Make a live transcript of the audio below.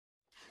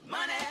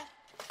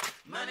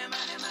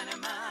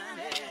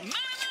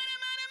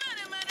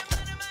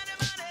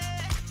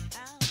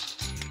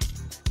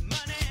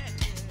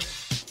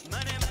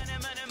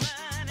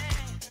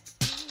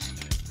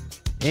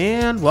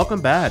And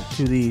welcome back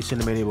to the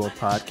Cinemania World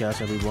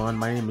Podcast, everyone.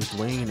 My name is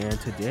Dwayne, and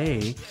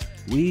today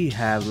we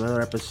have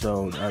another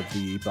episode of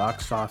the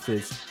Box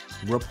Office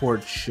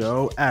Report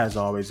Show. As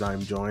always,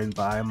 I'm joined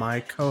by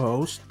my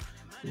co-host,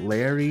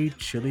 Larry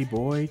Chili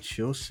Boy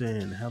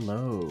Chilson.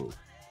 Hello.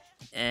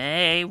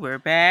 Hey, we're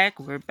back.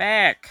 We're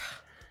back.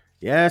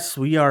 Yes,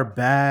 we are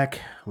back.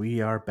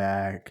 We are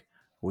back.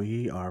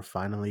 We are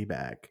finally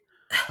back.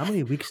 How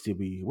many weeks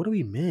what do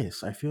we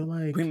miss? I feel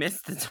We like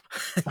missed the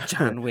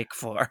John Wick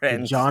 4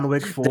 and John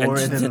Wick 4 and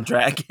Dungeons and then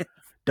Dragons.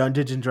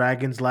 Dungeons and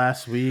Dragons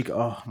last week.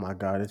 Oh my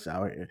god, it's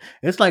out here.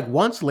 It's like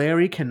once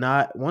Larry and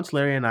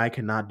I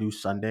cannot do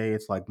Sunday,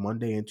 it's like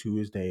Monday and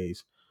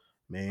Tuesdays.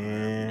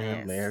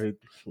 Man, Miss.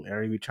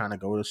 Larry be trying to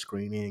go to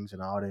screenings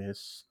and all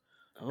this.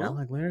 And I'm Oh.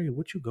 like, Larry,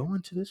 what you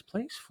going to this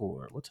place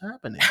for? What's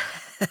happening?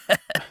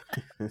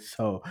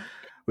 So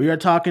we are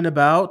talking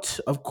about,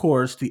 of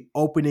course, the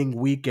opening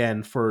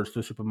weekend first,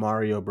 the Super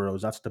Mario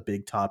Bros. That's the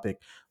big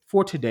topic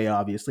for today,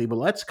 obviously. But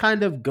let's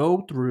kind of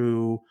go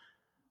through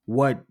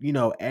what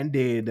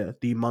ended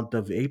the month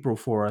of April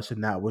for us,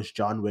 and that was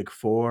John Wick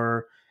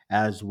 4,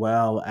 as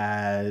well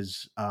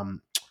as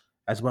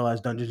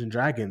Dungeons and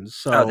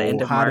Dragons. Oh, the So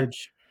end of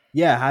March.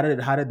 how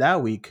did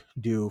that week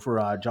do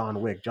for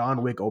John Wick?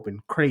 John Wick opened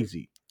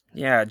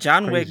Yeah,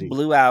 John Wick crazy.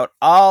 blew out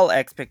all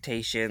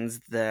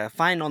expectations. The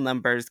final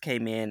numbers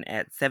came in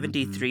at Hmm.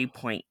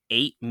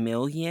 73.8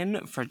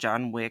 million for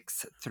John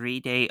Wick's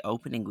 3-day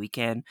opening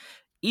weekend.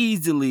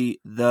 Easily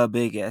the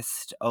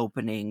biggest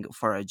opening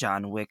for a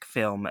John Wick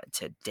film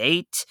to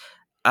date.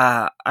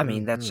 That's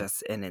Hmm.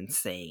 just an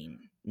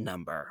insane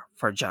number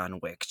for John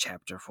Wick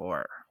Chapter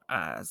 4.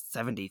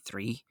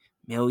 73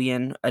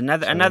 million.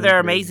 Another 73.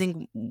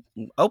 amazing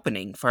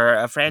opening for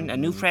a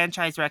new Hmm.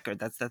 franchise record.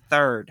 That's the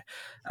third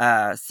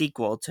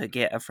sequel to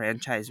get a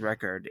franchise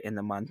record in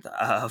the month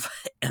of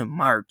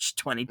March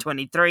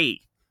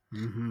 2023.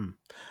 Hmm.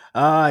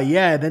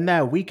 Yeah, then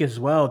that week as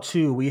well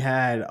too, we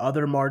had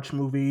other March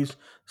movies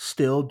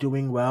still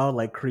doing well,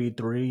 like Creed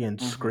 3 and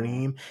Mm-hmm.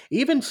 Scream.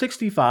 Even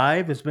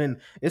 65 it's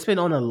been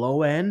on a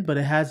low end, but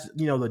it has,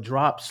 the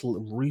drops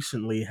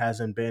recently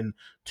hasn't been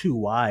too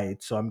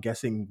wide. So I'm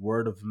guessing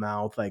word of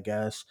mouth, I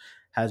guess,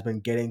 has been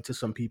getting to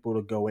some people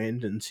to go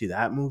in and see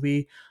that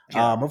movie.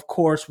 Yeah. Of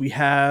course, we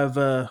have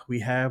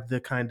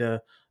the kind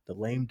of the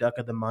lame duck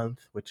of the month,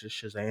 which is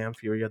Shazam: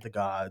 Fury of the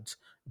Gods.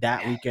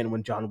 That weekend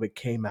when John Wick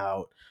came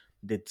out,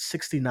 did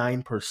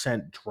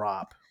 69%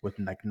 drop with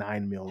like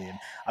 9 million.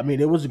 I mean,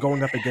 it was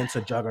going up against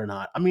a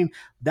juggernaut. I mean,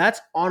 that's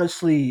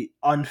honestly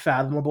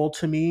unfathomable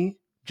to me.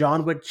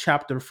 John Wick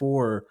Chapter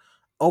 4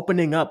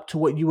 opening up to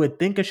what you would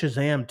think a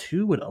Shazam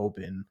 2 would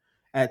open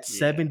at Yeah.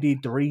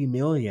 73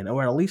 million,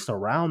 or at least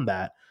around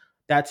that.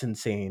 That's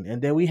insane.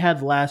 And then we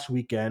had last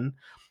weekend,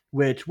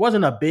 which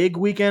wasn't a big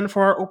weekend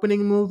for our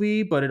opening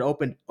movie, but it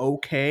opened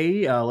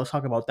okay. Let's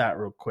talk about that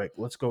real quick.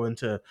 Let's go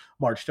into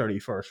March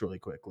 31st really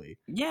quickly.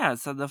 Yeah,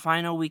 so the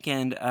final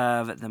weekend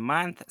of the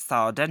month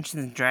saw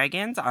Dungeons and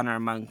Dragons Honor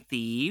Among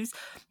Thieves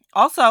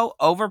also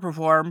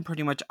overperformed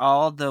pretty much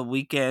all the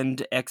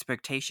weekend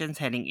expectations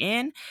heading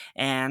in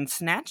and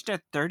snatched a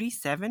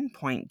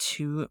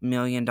 $37.2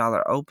 million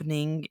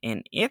opening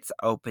in its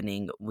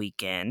opening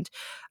weekend.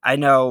 I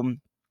know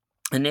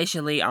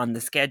initially on the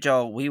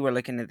schedule, we were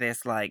looking at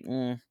this like,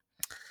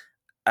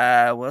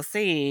 we'll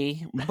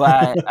see.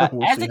 But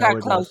We'll as see it how got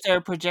it does.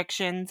 closer,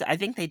 projections, I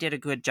think they did a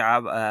good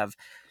job of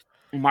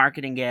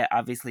marketing it.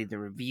 Obviously, the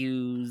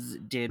reviews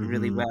did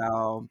really Hmm.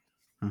 well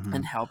Hmm.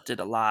 and helped it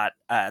a lot.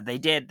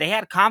 They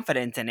had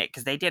confidence in it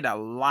because they did a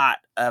lot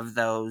of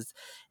those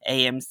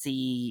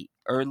AMC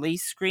early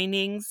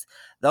screenings.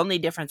 The only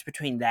difference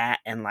between that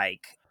and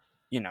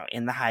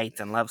In the Heights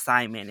and Love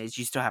Simon is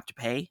you still have to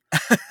pay.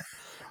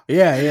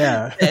 Yeah,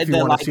 yeah. the, If you the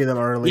want to like see them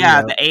early, yeah,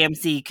 yep. the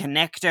AMC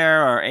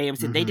connector or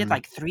AMC, they did Hmm.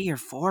 like 3 or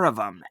 4 of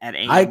them at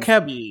I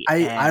kept AMC. I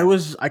And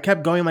was I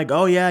kept going like,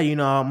 oh yeah, I'm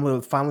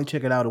gonna finally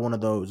check it out at one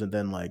of those, and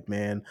then like,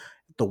 man,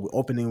 the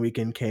opening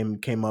weekend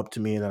came up to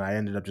me, and then I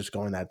ended up just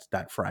going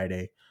that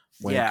Friday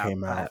when it yeah,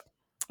 came but out.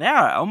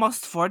 yeah,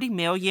 almost 40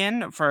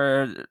 million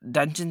for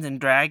Dungeons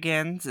and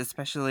Dragons,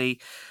 especially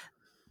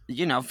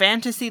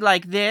fantasy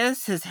like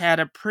this has had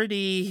a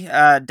pretty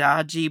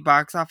dodgy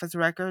box office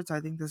record. So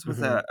I think this was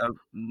Hmm. a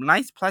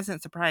nice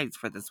pleasant surprise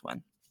for this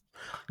one.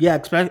 Yeah,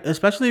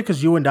 especially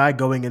because you and I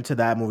going into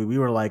that movie, we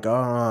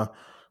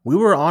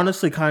were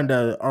honestly kind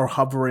of are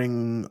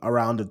hovering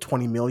around the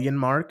 20 million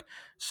mark.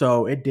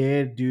 So it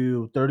did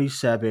do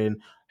 37.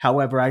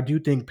 However, I do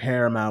think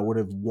Paramount would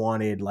have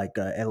wanted like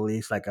at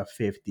least like a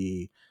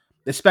 50,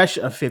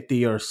 especially a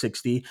 50 or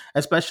 60,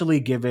 especially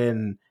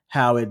given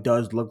how it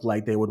does look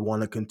like they would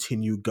want to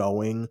continue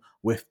going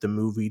with the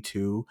movie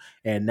too.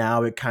 And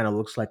now it kind of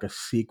looks like a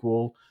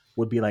sequel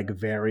would be like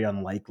very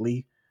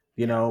unlikely,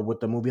 Yeah.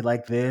 with a movie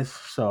like this.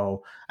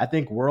 So I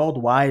think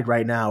worldwide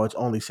right now it's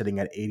only sitting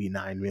at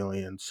 89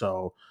 million.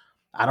 So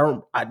I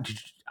don't,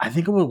 I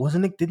think it was,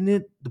 wasn't it, didn't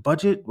it,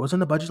 wasn't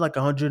the budget like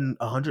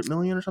 100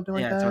 million or something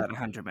like Yeah, it's that? about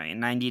 100 million.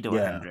 90 to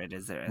Yeah, 100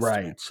 is their estimate.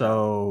 right.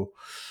 So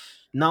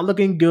So Not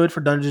looking good for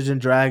Dungeons and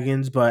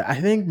Dragons, but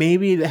I think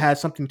maybe it has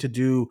something to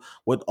do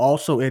with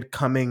also it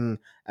coming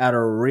at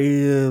a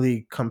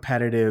really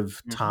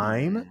competitive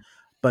time. Hmm.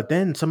 But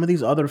then some of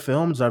these other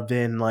films have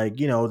been like,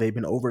 they've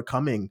been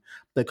overcoming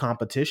the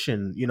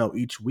competition,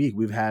 each week.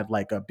 We've had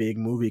like a big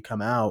movie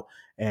come out,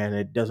 and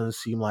it doesn't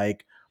seem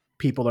like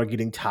people are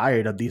getting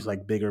tired of these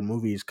like bigger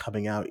movies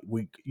coming out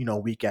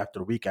week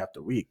after week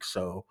after week.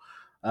 So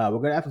we're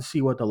gonna have to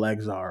see what the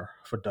legs are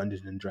for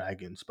Dungeons and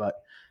Dragons. But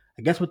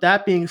I guess with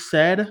that being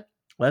said,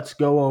 let's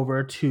go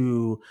over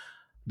to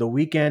the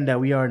weekend that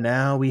we are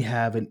now. We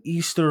have an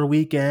Easter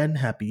weekend.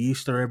 Happy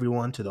Easter,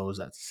 everyone, to those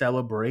that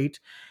celebrate.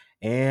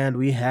 And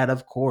we had,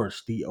 of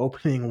course, the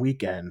opening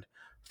weekend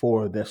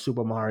for the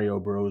Super Mario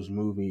Bros.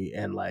 Movie.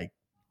 And, like,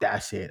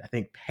 that's it. I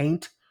think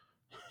Paint.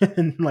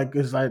 And like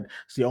it's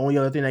the only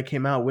other thing that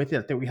came out with it.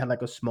 I think we had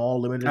like a small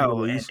limited Oh,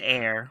 and release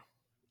Air.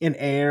 in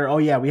Air. Oh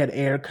yeah, we had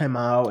Air come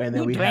out, and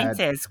then Ooh, we Dwayne had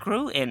says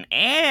screw in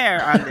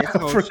Air on this I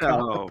whole forgot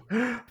show.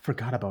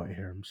 forgot about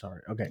Air. I'm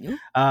sorry. Okay. Ooh,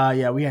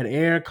 Yeah, we had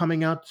Air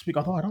coming out this week.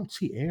 Although I don't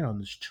see Air on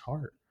this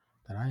chart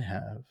that I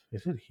have.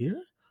 Is it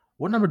here?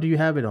 What number do you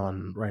have it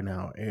on right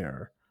now,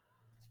 Air?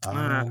 uh,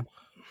 Um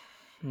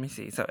let me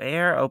see. So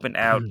Air opened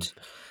out.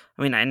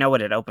 I mean, I know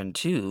what it opened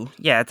to.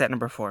 Yeah, it's at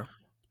number 4.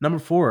 number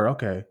 4.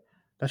 Okay.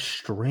 That's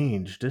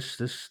strange. This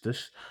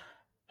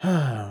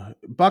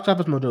Box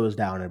Office Mojo is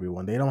down,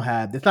 everyone. They don't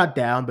have it's not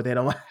down, but they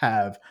don't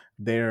have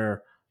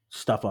their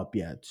stuff up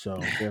yet. So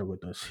bear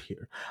with us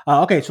here.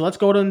 Okay, so let's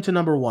go into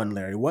number 1,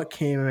 Larry. What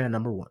came in at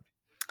number 1?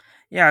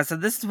 Yeah, so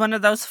this is one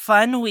of those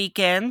fun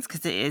weekends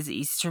because it is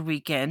Easter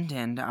weekend,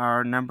 and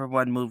our number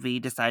one movie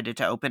decided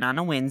to open on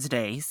a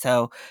Wednesday.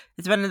 So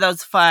it's one of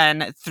those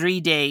fun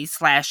 3 day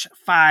slash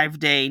 5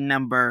 day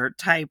number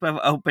type of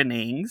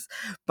openings.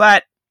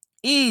 But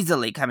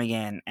easily coming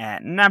in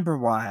at number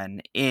one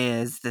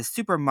is the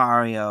Super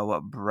Mario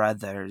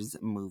Brothers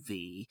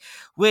movie,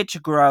 which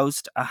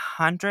grossed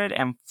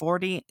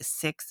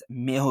 146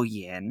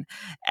 million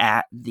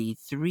at the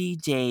 3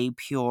 day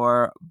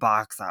pure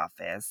box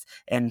office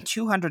and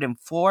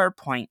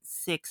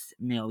 204.6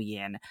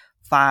 million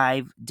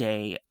 5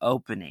 day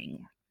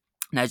opening.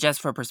 Now,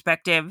 just for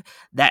perspective,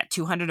 that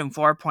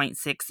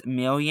 204.6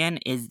 million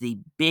is the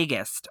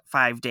biggest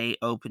 5 day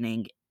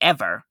opening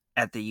ever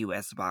at the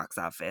US box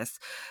office.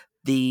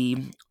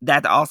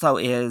 That also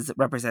is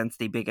represents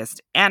the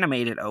biggest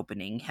animated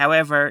opening.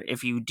 However,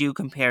 if you do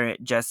compare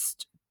it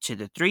just to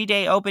the 3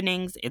 day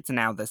openings, it's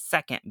now the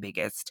second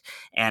biggest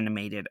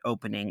animated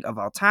opening of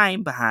all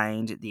time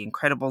behind The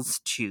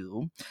Incredibles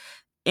 2.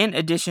 In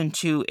addition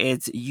to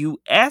its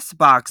US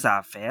box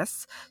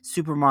office,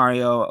 Super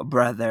Mario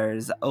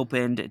Brothers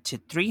opened to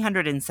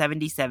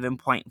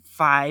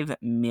 377.5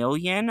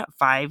 million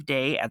 5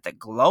 day at the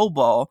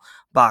global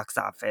box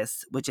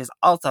office, which is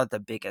also the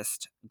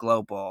biggest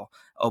global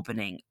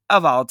opening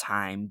of all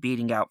time,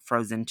 beating out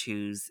Frozen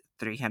 2's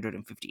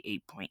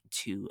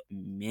 358.2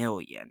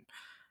 million.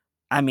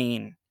 I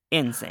mean,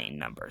 insane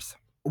numbers.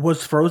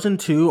 Was Frozen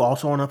 2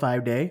 also on a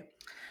 5 day?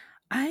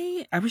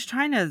 I was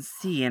trying to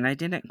see and I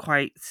didn't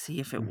quite see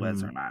if it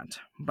was or Mhm. not,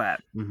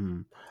 but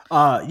Mhm.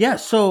 Yeah,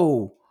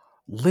 so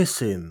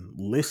listen.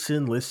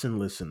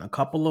 A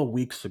couple of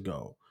weeks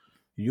ago,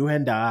 you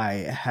and I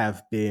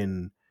have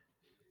been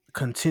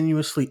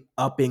continuously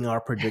upping our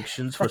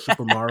predictions for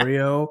Super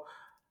Mario.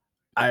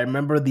 I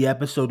remember the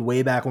episode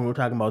way back when we were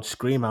talking about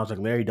Scream. I was like,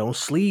 Larry, don't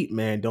sleep,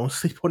 man. Don't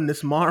sleep on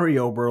this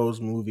Mario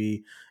Bros.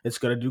 Movie. It's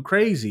gonna do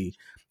crazy.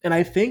 And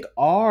I think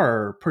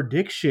our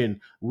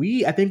prediction,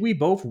 I think we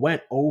both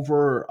went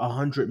over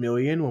 100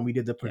 million when we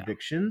did the yeah.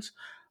 predictions,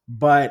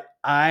 but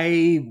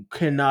I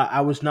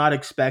was not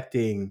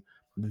expecting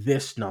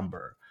this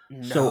number.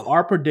 So No.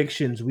 our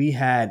predictions, we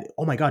had,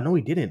 oh my god, no,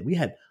 we didn't. We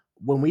had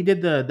when we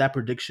did that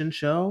prediction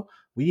show,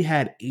 we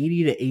had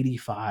 80 to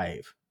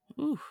 85,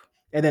 Oof.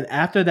 and then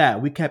after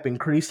that, we kept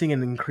increasing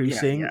and Yeah,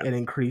 increasing yeah. and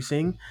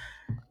increasing.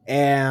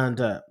 And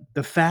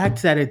the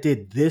fact that it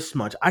did this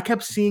much, I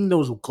kept seeing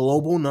those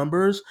global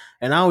numbers,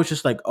 and I was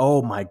just like,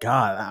 oh my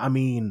God. I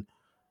mean,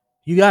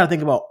 you got to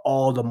think about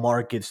all the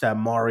markets that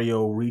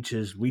Mario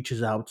reaches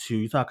out to.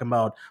 You're talking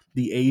about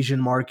the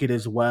Asian market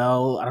as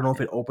well. I don't know if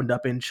Yeah. it opened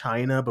up in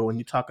China, but when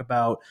you talk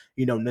about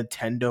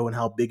Nintendo and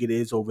how big it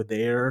is over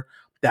there,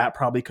 that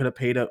probably could have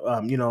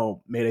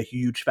made a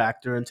huge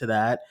factor into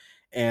that.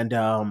 And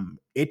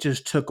it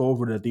just took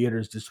over the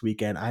theaters this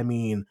weekend. I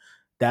mean,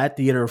 that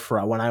theater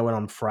for when I went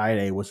on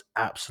Friday was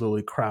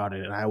absolutely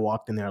crowded, and I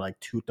walked in there like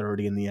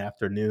 2:30 in the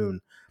afternoon,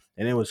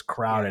 and it was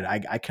crowded. Yeah.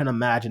 I can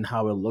imagine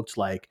how it looked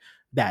like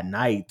that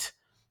night,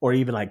 or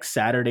even like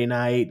Saturday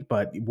night,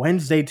 but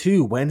Wednesday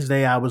too.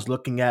 Wednesday I was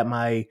looking at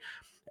my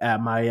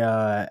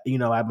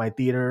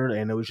theater,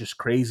 and it was just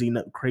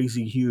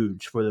crazy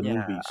huge for the Yeah.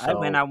 movie. I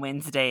went So on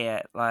Wednesday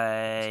at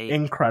like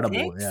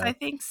incredible. 6, Yeah. I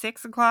think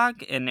 6 o'clock,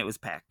 and it was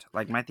packed.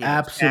 Like my theater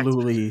was packed.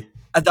 Absolutely.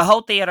 The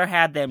whole theater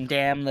had them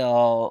damn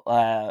little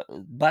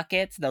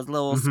buckets, those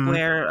little Mhm.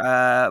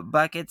 square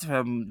buckets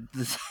from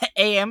the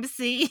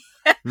AMC.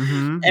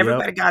 Mhm.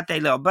 Everybody Yep. got their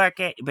little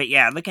bucket. But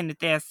yeah, looking at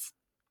this,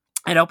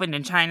 It opened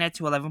in China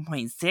to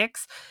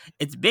 11.6.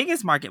 Its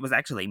biggest market was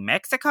actually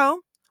Mexico,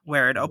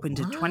 where it opened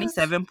to What?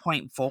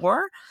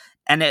 27.4.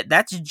 And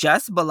that's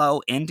just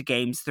below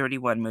Endgame's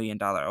 $31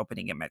 million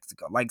opening in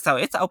Mexico. Like, so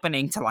it's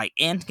opening to like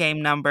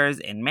Endgame numbers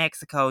in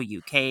Mexico,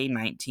 UK,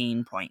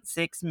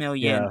 19.6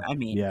 million. Yeah, I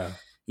mean, yeah.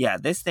 yeah,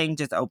 this thing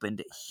just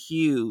opened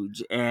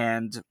huge.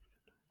 And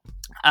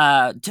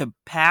to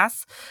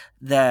pass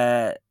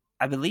the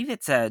I believe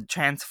it's a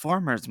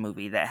Transformers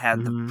movie that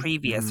had the Mhm,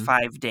 previous mhm.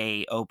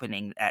 5-day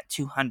opening at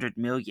 200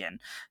 million.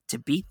 To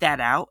beat that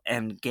out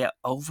and get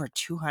over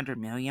 200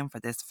 million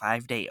for this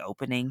 5-day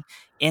opening,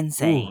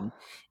 Ooh. insane.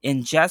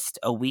 In just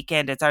a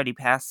weekend, it's already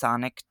passed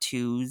Sonic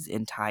 2's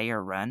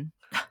entire run.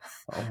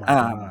 Oh my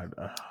um god.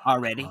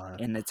 Already God.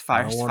 in its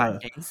I don't first 5 wanna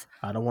days.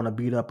 I don't wanna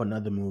beat up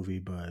another movie,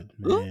 but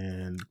Ooh.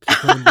 man, to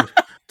put in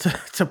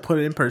to put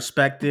it in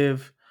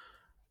perspective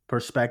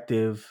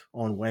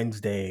on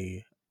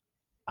Wednesday,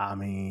 I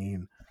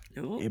mean,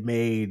 Ooh. it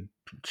made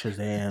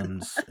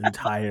Shazam's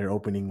entire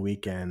opening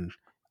weekend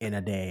in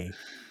a day,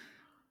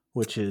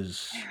 which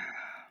is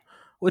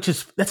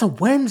that's a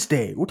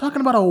Wednesday. We're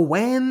talking about a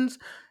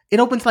Wednesday. It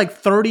opens like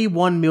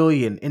 31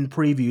 million in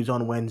previews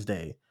on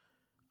Wednesday.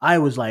 I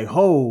was like,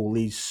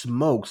 holy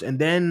smokes. And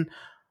then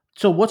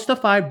so what's the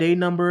 5-day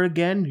number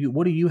again?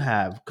 What do you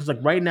have? Because like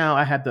right now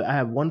I have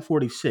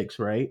 146,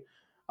 right?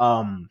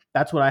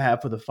 That's what I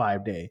have for the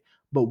 5-day.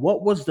 But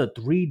what was the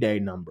 3-day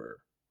number?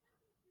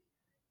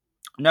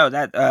 No,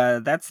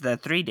 that's the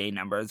 3-day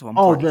number is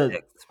Oh, the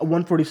 146.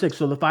 146.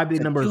 So the 5-day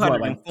So number is what,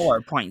 like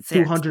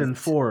 204.6 is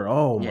 204.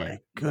 Oh yeah. my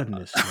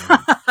goodness,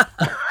 man.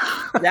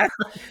 That's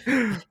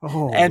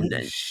Holy and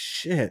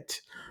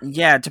shit.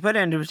 yeah, to put it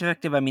into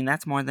perspective, I mean,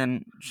 that's more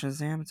than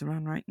Shazam's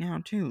around right now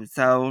too.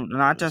 So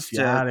not just See,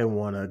 I didn't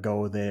want to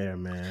go there,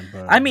 man,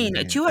 I but mean,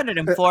 man.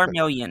 204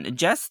 million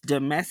just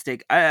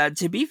domestic.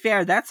 To be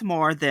fair, that's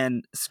more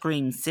than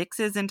Scream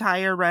Six's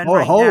entire run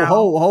right now. That's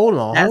Hold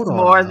on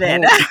more now.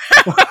 than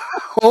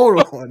Hold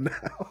on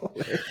now.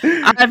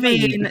 I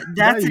You mean, now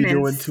that's you an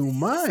doing too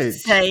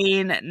much.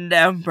 insane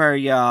number,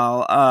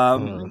 y'all.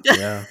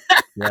 Yeah,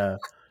 yeah,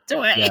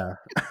 Dwayne. yeah.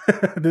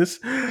 This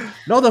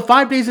no, the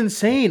 5 days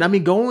insane. I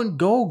mean,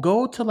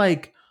 go to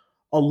like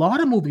a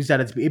lot of movies that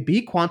it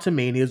beat Quantum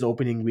Mania's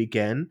opening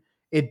weekend.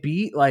 It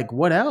beat like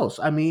what else?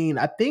 I mean,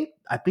 I think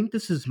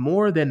this is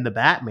more than the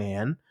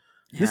Batman.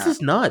 This Yeah.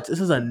 is nuts. This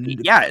is a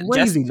Yeah,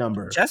 crazy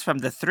number. just from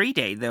the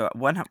 3-day, the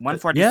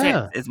 146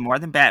 Yeah. is more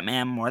than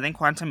Batman, more than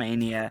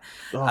Quantumania.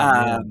 Oh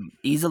man.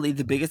 Easily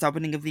the biggest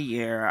opening of the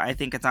year. I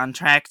think it's on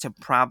track to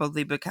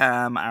probably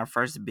become our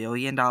first $1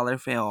 billion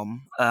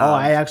film Oh,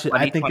 of I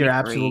think you're 2023.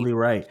 absolutely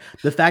right.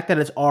 The fact that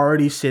it's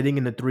already sitting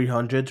in the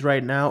 300s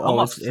right now,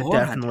 Almost it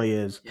 400. definitely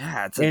is.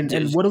 Yeah, it's a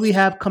And what do we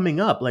have coming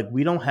up? Like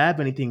we don't have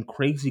anything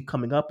crazy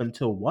coming up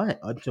until what?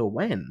 Until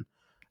when?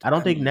 I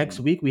don't I think next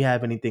mean, week we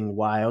have anything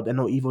wild. I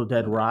know Evil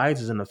Dead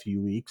Rise is in a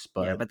few weeks,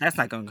 yeah, but but that's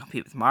not going to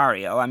compete with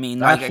Mario. I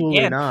mean, like absolutely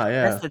again, not.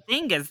 that's Yeah. the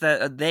thing is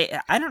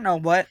that I don't know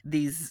what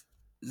these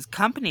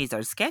companies are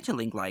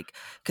scheduling like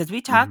because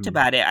we talked Hmm.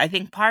 about it. I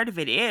think part of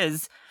it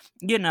is,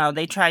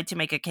 they tried to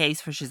make a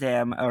case for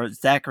Shazam, or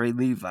Zachary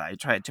Levi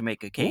tried to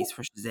make a case Ooh,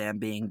 for Shazam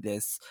being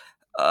this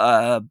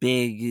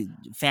big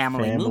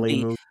family family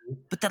movie. movie.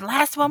 But the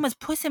last one was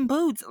Puss in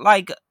Boots,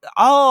 like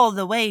all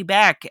the way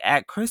back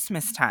at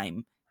Christmas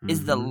time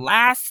is the Hmm.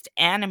 last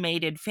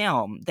animated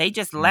film. They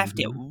just left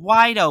it Hmm.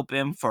 wide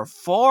open for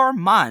 4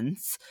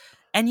 months.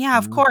 And yeah,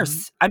 of Hmm.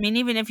 course. I mean,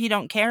 even if you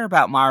don't care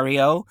about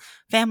Mario,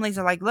 families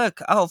are like,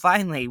 "Look, oh,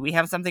 finally, we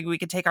have something we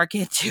could take our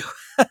kid to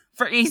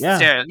for Yeah.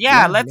 Easter.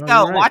 Yeah, Yeah. let's No,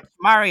 you're go right. watch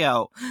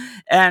Mario."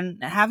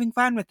 And having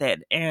fun with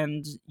it.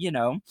 And,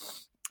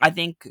 I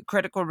think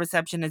critical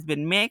reception has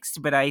been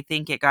mixed, but I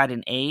think it got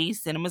an A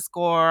cinema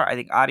score. I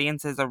think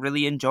audiences are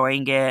really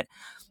enjoying it.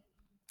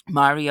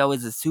 Mario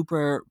is a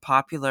super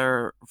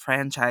popular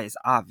franchise,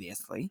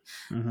 obviously.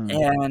 Hmm.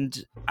 And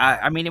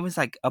I mean, it was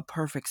like a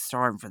perfect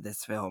storm for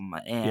this film.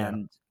 Yeah.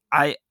 And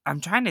I'm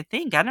trying to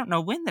think. I don't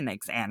know when the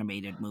next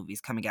animated movie's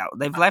coming out.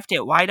 They've left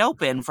it wide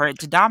open for it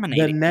to The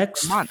dominate again for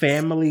next months.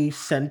 family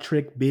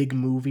centric big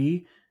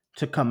movie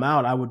to come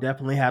out, I would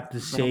definitely have to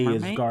Little say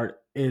Mermaid?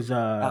 is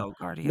Oh,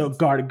 Guardians.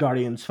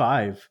 Guardians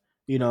 5,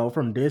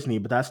 from Disney,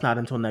 but that's not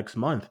until next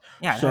month.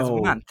 Yeah, it has a So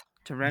month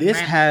to run this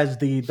rampant. has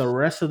the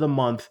rest of the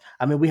month.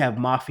 I mean, we have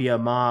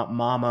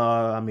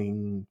Mama, I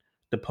mean,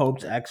 The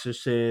Pope's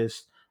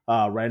Exorcist,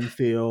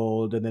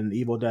 Renfield, and then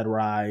Evil Dead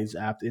Rise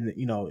after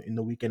in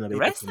the weekend of The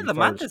April rest of the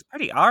month 21st. is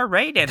pretty R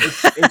rated.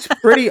 It's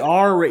pretty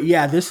R.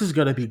 Yeah, this is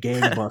gonna be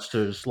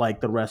gangbusters like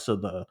the rest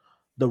of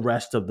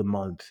the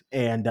month,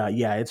 and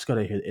yeah, it's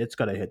gonna hit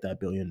that $1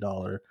 billion,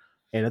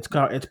 and it's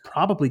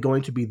probably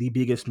going to be the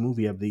biggest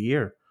movie of the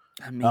year.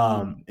 I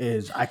mean,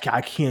 Is I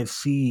can't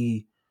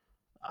see.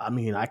 I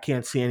mean, I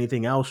can't see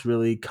anything else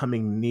really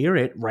coming near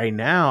it right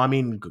now. I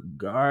mean,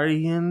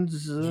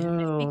 Guardians. yeah,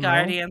 maybe No,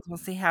 Guardians. We'll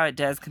see how it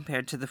does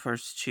compared to the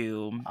first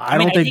two. I I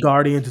mean, don't I think think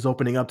Guardians is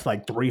opening up to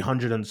like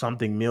 300 and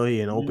something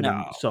million no.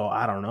 opening. So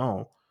I don't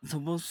know.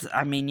 So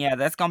I mean, yeah,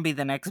 that's gonna be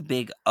the next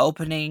big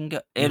opening.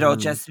 It'll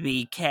Hmm. just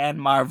be, can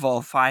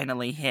Marvel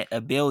finally hit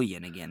 1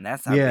 billion again?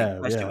 That's our big Yeah,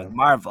 question with yeah.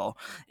 Marvel.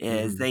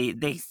 Is Hmm. they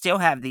still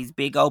have these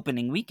big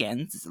opening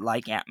weekends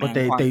like Ant But Man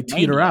they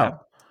teeter Quantumania,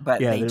 out.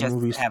 but Yeah, they their just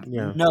movies. have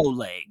Yeah, no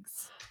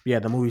legs. yeah,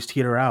 the movies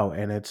teeter out,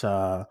 and it's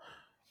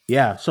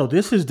yeah. So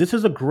this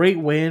is a great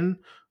win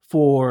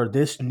for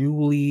this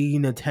newly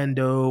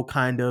Nintendo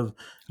kind of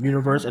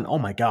universe. And Oh. oh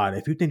my god,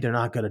 if you think they're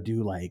not gonna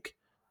do like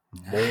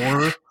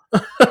more,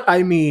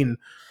 I mean,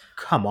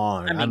 come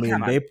I on. I mean,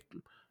 come mean, on.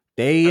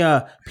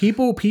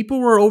 people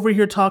were over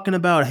here talking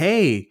about,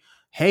 hey,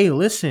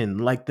 listen,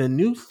 like the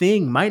new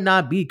thing might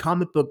not be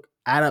comic book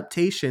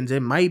adaptations,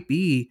 it might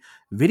be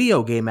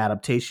video game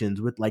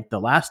adaptations with like The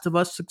Last of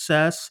Us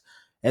success,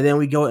 and then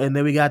we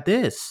got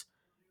this.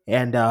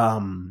 And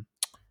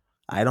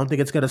I don't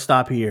think it's gonna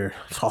stop here.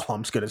 That's all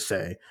I'm just gonna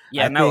say.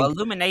 Yeah, I no, think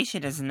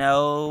Illumination is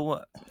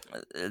no.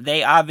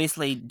 They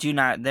obviously do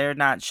not. They're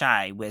not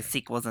shy with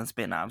sequels and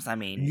spin-offs. I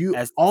mean, you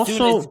as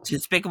soon as also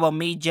Despicable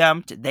Me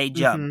jumped, they mhm,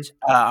 jumped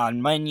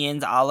on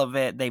Minions. All of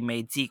it. They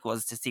made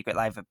sequels to Secret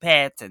Life of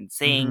Pets and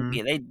Sing. mhm.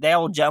 Yeah,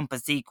 they'll jump a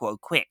sequel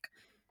quick.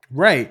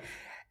 Right.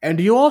 And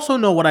do you also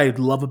know what I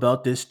love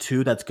about this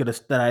too? That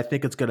I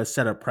think it's gonna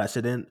set a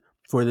precedent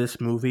for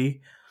this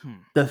movie.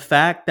 Hmm. The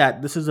fact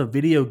that this is a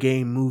video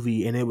game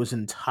movie and it was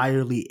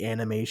entirely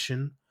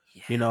animation,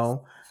 you Yes.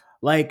 know,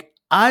 like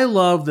I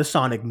love the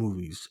Sonic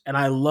movies and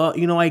I love,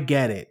 I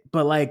get it,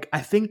 but like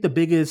I think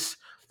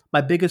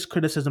my biggest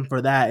criticism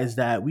for that is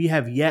that we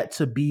have yet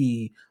to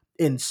be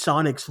in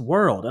Sonic's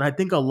world, and I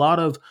think a lot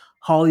of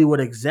Hollywood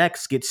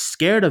execs get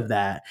scared of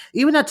that.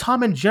 Even that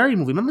Tom and Jerry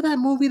movie, remember that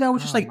movie that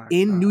was just Oh like my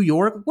in New god.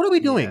 York? What are we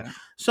doing? Yeah.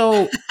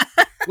 So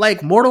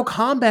like Mortal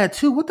Kombat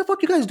 2, what the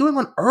fuck you guys doing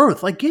on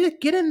Earth? Like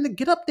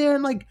get up there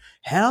and like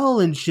hell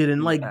and shit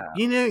and like Yeah.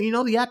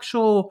 the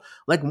actual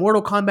like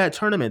Mortal Kombat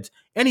tournaments.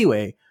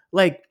 Anyway,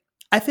 like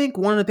I think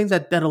one of the things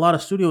that a lot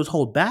of studios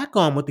hold back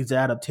on with these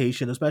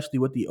adaptations, especially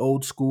with the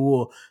old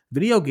school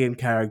video game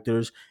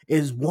characters,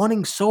 is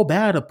wanting so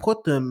bad to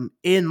put them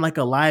in like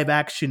a live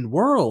action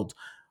world.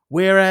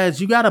 Whereas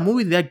you got a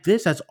movie like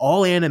this that's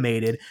all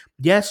animated.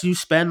 Yes, you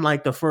spend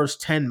like the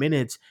first 10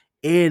 minutes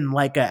in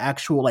like an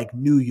actual like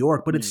New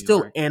York, but New it's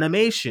still York.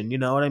 animation. You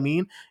know what I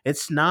mean?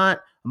 It's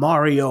not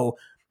Mario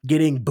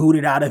getting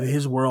booted out of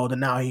his world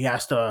and now he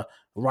has to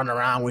run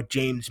around with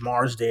James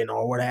Marsden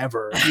or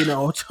whatever,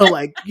 to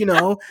like,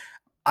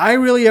 I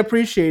really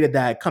appreciated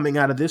that coming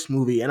out of this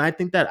movie. And I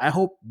think that I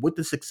hope with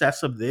the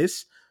success of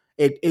this,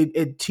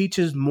 it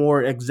teaches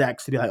more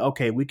execs to be like,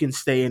 okay, we can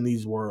stay in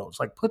these worlds.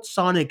 Like put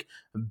Sonic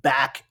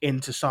back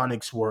into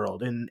Sonic's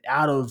world and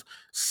out of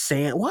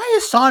why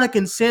is Sonic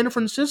in San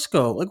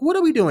Francisco? Like what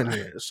are we doing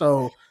here?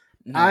 So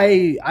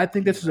No, I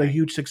think you're this is a right.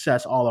 huge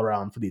success all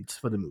around for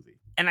the movie.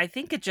 And I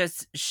think it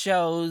just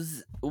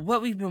shows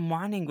what we've been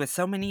wanting with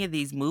so many of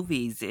these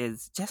movies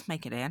is just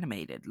make it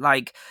animated.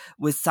 Like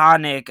with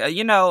Sonic,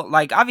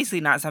 like obviously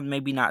not something,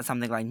 maybe not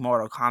something like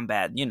Mortal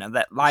Kombat,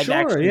 that live Sure,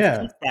 action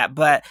yeah. seeks that,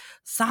 but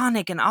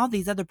Sonic and all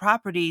these other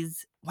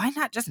properties, why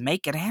not just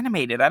make it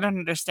animated? I don't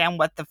understand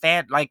what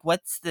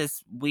what's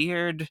this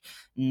weird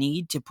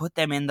need to put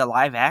them in the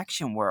live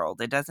action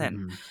world? It doesn't,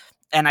 Hmm.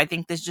 and I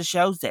think this just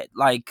shows it.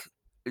 Like,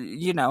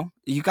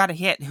 you got to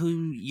hit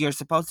who you're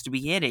supposed to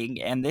be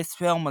hitting, and this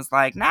film was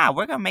like, nah,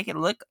 we're gonna make it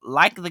look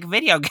like the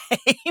video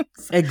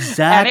games,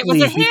 and it was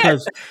Exactly, a hit.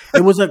 because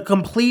it was a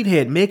complete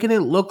hit, making it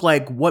look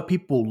like what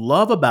people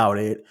love about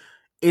it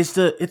it's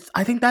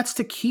I think that's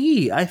the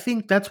key. I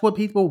think that's what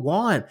people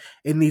want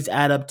in these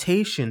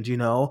adaptations.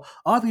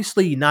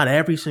 Obviously not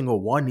every single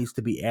one needs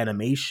to be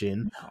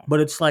animation, No, but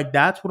it's like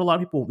that's what a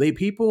lot of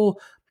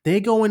they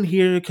go in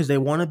here because they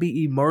want to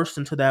be immersed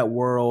into that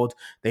world.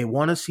 They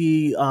want to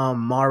see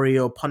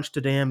Mario punch the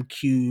damn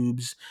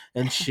cubes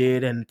and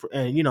shit, and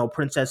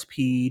Princess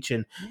Peach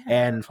yeah,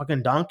 and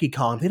fucking Donkey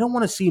Kong. They don't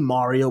want to see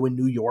Mario in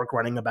New York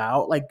running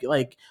about like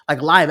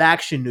live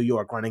action New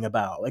York running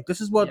about. Like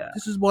yeah.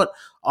 this is what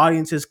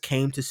audiences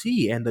came to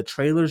see, and the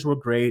trailers were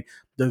great.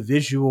 The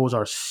visuals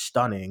are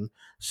stunning.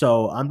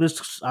 So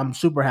I'm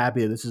super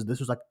happy that this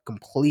was like a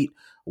complete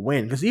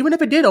win, because even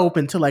if it did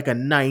open to like a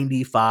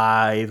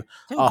 95,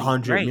 Still be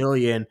 100 great.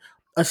 million,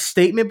 a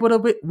statement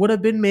would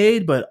have been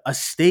made, but a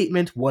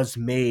statement was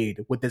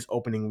made with this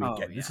opening Oh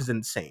weekend. This yeah, is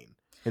insane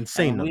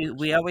and we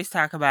numbers. always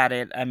talk about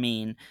it. I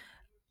mean,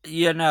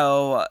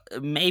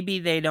 maybe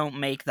they don't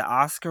make the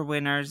Oscar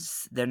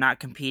winners. They're not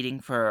competing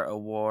for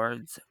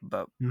awards,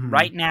 but Hmm.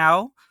 right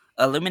now,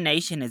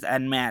 Illumination is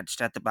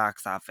unmatched at the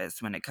box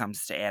office when it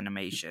comes to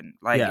animation.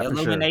 Like Yeah, for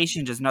sure.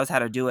 Illumination just knows how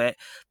to do it.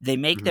 They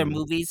make their Hmm.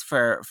 movies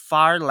for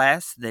far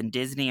less than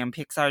Disney and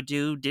Pixar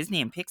do. Disney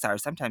and Pixar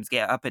sometimes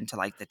get up into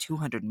like the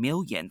 200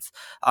 millions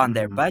on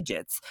their Hmm.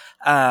 budgets.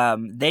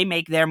 They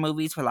make their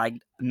movies for like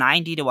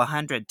 90 to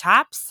 100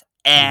 tops,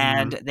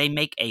 and Hmm. they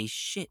make a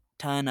shit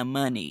ton of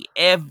money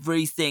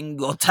every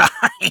single time.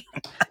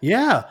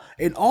 Yeah,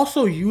 and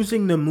also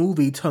using the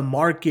movie to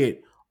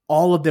market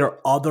all of their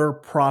other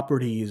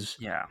properties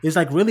Yeah. is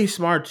like really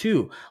smart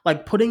too.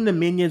 Like putting the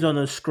minions on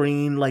the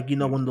screen, like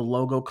when the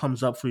logo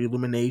comes up for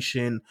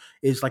Illumination,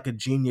 is like a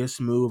genius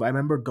move. I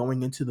remember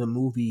going into the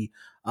movie,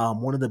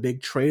 one of the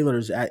big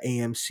trailers at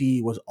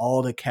AMC was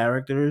all the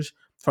characters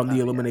from Oh the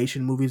yeah.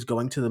 Illumination movies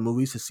going to the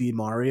movies to see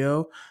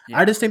Mario. I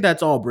Yeah. just think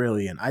that's all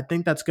brilliant. I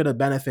think that's going to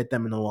benefit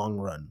them in the long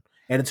run,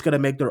 and it's going to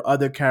make their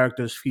other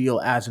characters feel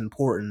as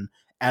important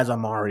as a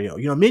Mario.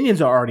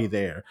 Minions are already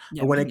there,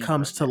 Yeah. but when it Minions are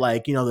comes to there.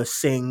 like the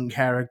Sing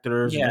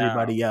characters and Yeah.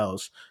 everybody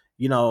else,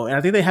 and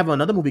I think they have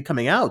another movie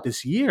coming out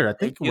this year. I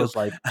They think it do. was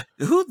like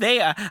Who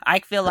they are? I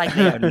feel like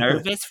they are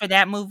nervous for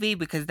that movie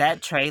because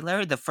that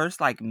trailer, the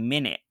first like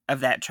minute of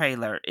that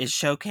trailer, is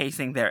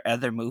showcasing their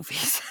other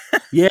movies.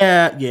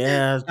 yeah,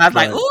 yeah, I was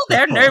like, but "Ooh,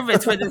 they're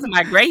nervous for this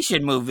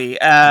migration movie."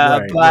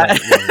 right, But right,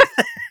 right,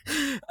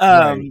 right.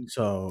 um,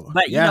 So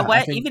but you know yeah, I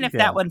what? think Even if yeah.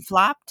 that one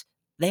flopped,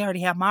 they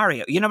already have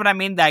Mario. You know what I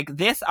mean? Like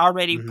this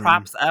already Hmm.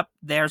 props up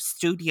their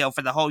studio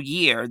for the whole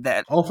year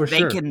that Oh, for they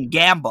sure, can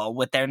gamble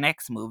with their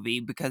next movie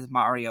because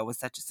Mario was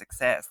such a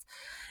success.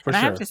 for And I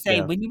have to sure. say,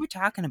 Yeah. when you were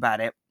talking about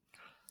it,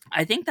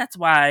 I think that's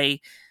why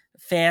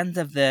fans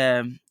of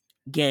the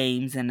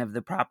games and of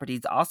the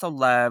properties also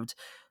loved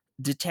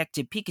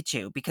Detective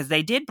Pikachu because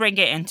they did bring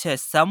it into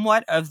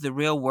somewhat of the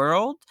real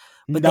world,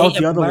 but That was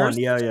the other one.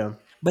 Yeah, yeah.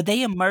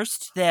 they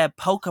immersed the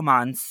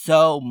Pokemon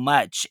so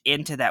much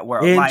into that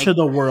world. Like Into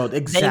the world,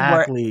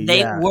 exactly. they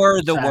Yeah,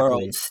 were the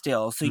world exactly.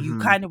 still. So you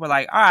Hmm. kind of were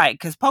like, all right,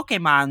 because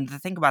Pokemon, the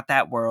thing about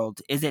that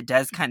world is it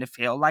does kind of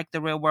feel like the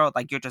real world,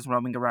 like you're just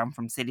roaming around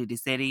from city to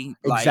city.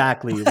 Like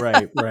Exactly.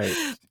 Right. Right.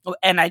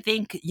 and I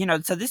think,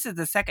 so this is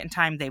the second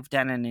time they've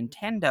done a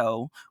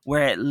Nintendo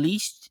where at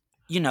least,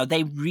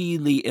 they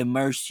really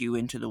immerse you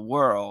into the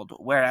world.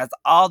 Whereas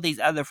all these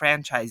other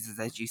franchises,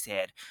 as you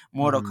said,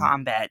 Mortal Hmm.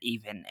 Kombat,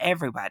 even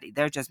everybody,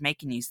 they're just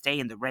making you stay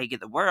in the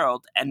regular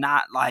world and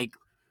not like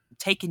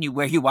taking you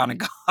where you want to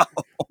go.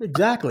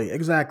 Exactly,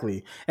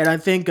 exactly. And I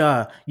think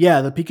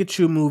yeah, the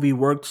Pikachu movie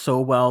worked so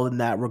well in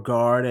that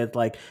regard at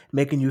like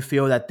making you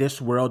feel that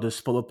this world is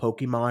full of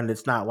Pokemon.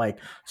 It's not like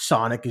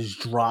Sonic is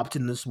dropped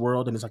in this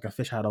world and it's like a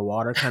fish out of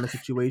water kind of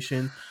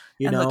situation,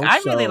 And look, So yeah.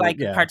 I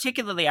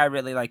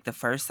really like the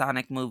first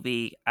Sonic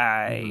movie.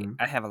 Hmm.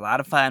 I have a lot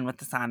of fun with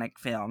the Sonic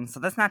films, so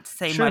that's not to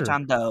say much Sure.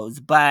 on those,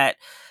 but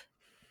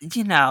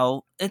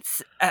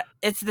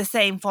it's the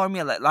same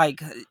formula.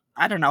 Like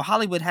I don't know,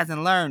 Hollywood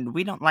hasn't learned.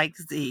 We don't like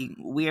the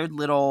weird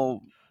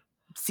little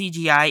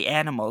CGI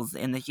animals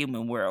in the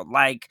human world,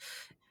 like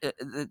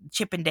the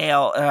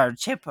Chippendale or the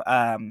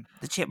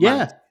Chipmunks,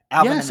 Yeah.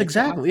 Alvin Yes, and the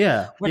Chipmunks. exactly.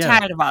 Yeah. We're Yeah.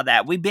 tired of all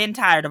that. We've been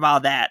tired of all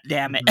that.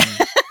 Damn it.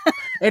 Hmm.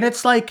 And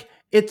it's like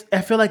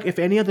I feel like if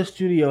any other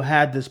studio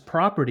had this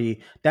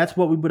property, that's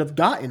what we would have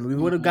gotten. We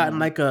would have gotten Mhm.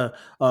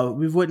 like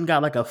we wouldn't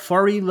got like a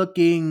furry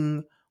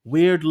looking,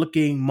 weird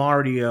looking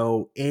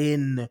Mario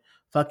in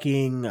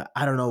fucking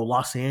I don't know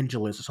Los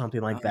Angeles or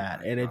something like Oh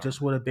that, my and it god.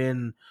 just would have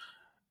been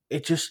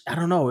it just I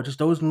don't know. It just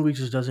those movies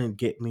just doesn't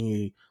get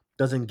me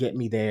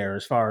there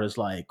as far as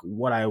like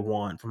what I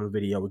want from a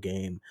video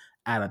game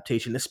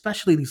adaptation,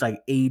 especially these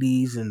like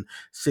 80s and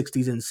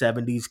 60s and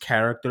 70s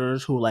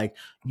characters who like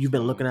you've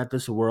been Mhm. looking at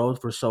this world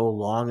for so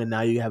long and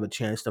now you have a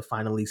chance to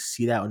finally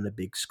see that on the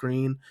big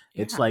screen.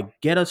 It's Yeah.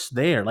 like get us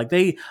there. Like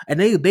they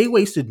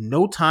wasted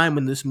no time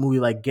in this movie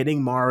like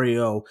getting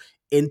Mario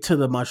into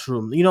the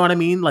mushroom. You know what I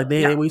mean? Like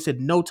they Yeah. wasted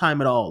no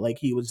time at all. Like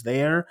he was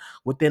there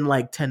within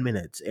like 10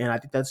 minutes. And I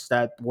think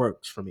that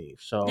works for me. Yeah,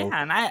 So,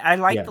 and I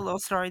like yeah. the little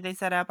story they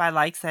set up. I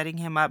like setting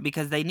him up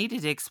because they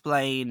needed to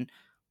explain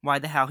why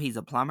the hell he's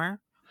a plumber.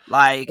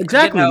 Like,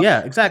 Exactly.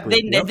 Yeah, exactly.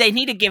 Yep. they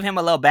need to give him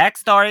a little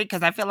backstory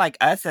because I feel like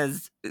us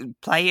as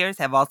players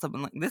have also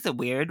been like, this is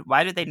weird.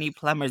 Why do they need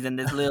plumbers in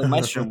this little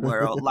mushroom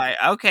world? Like,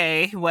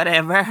 okay,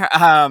 whatever.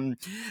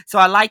 So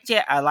I liked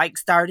it. I like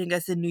starting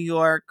us in New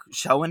York,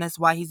 showing us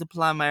why he's a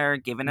plumber,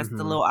 giving us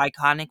the Hmm. little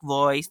iconic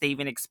voice. They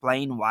even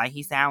explain why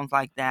he sounds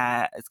like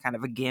that. It's kind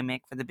of a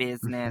gimmick for the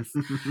business.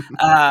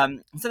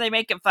 So they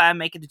make it fun,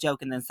 make it a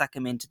joke, and then suck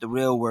him into the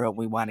real world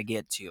we want to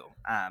get to.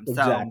 So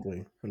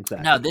Exactly. no,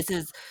 Exactly. this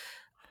is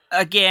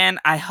again.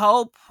 I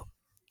hope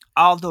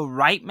all the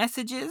right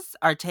messages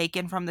are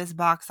taken from this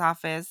box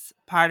office.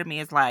 Part of me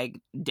is like,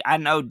 I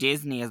know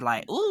Disney is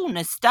like, ooh,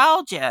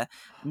 nostalgia.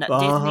 No,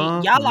 Disney,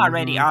 Uh-huh. y'all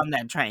already Hmm. on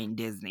that train.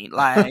 Disney,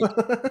 like,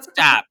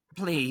 stop,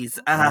 please.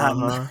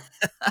 Uh-huh.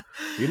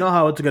 You know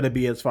how it's gonna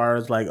be as far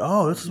as like,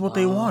 oh, this is what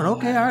they want.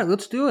 Okay, all Lord. right,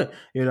 let's do it.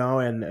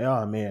 And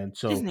oh man,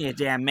 so Disney a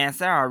damn mess.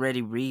 They're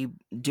already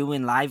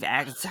redoing live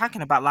action.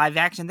 Talking about live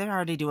action, they're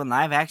already doing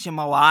live action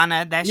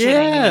Moana. That shit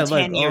ain't even yeah,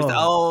 like 10 years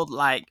old.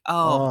 Like,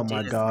 oh oh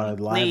my Disney, god,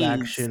 live please.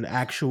 action,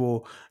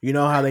 actual. You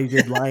know how they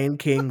did Lion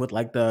King with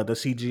like the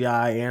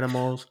CGI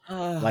animals.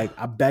 Ugh. Like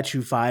I bet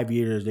you 5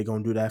 years they're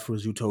gonna do that for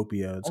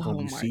Zootopia. It's gonna Oh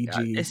be my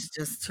god, CG. it's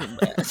just too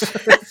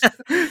much.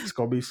 It's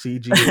gonna be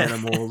CG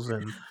animals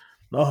and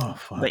oh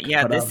But fuck.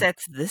 yeah, But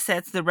this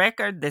sets the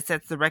record. This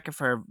sets the record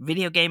for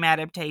video game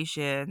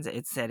adaptations.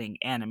 It's setting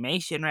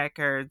animation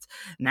records.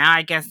 Now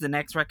I guess the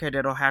next record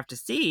it'll have to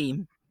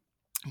see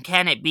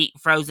Can it beat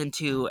Frozen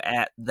 2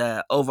 at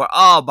the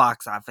overall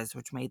box office,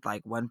 which made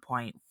like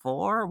 1.4,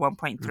 Hmm.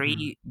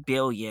 1.3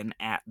 billion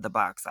at the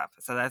box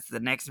office? So that's the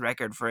next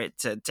record for it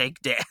to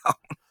take down.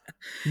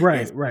 Is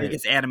Right, the right.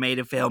 biggest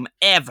animated film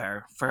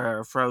ever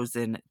for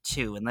Frozen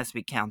 2, unless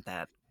we count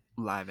that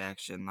live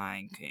action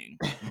Lion King.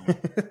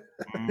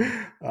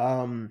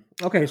 Mm.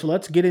 Okay, so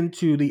let's get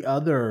into the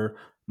other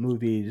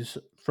movies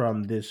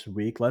from this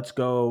week. Let's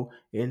go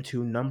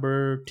into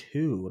number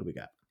two. What do we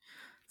got?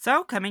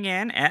 So, coming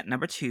in at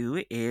number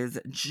 2 is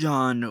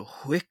John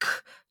Wick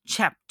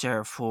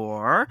Chapter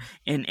 4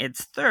 in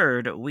its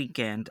third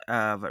weekend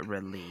of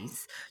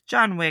release.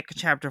 John Wick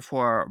Chapter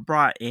 4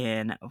 brought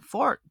in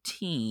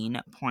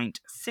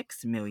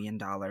 $14.6 million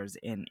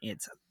in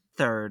its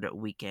third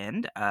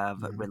weekend of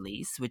Mhm.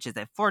 release, which is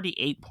a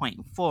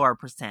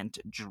 48.4%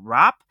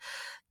 drop.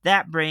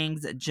 That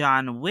brings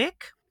John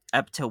Wick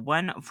up to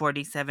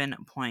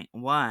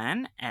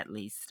 147.1, at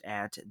least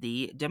at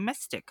the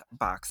domestic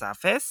box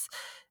office.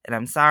 And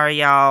I'm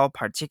sorry, y'all,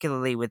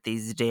 particularly with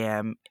these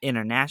damn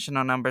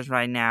international numbers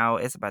right now,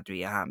 it's about to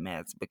be a hot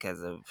mess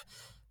because of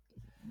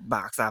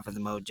Box Office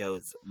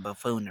Mojo's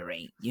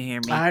buffoonery. You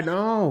hear me? I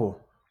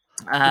know.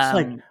 It's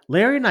like Um,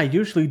 Larry and I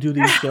usually do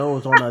these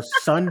shows on a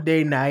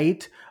Sunday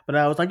night, but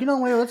I was like, you know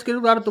what, let's get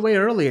it out of the way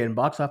early. And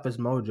Box Office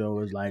Mojo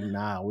was like,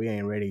 nah, we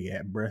ain't ready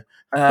yet, bruh.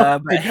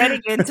 but heading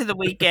into the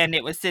weekend,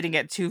 it was sitting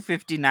at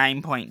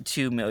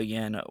 259.2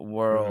 million Mhm.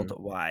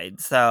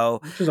 worldwide. So,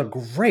 Which is a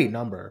great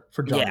number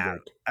for John yeah,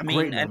 Wick. I Great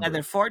mean, another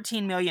number.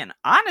 14 million.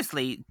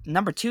 Honestly,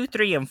 number 2,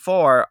 3, and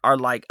 4 are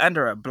like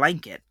under a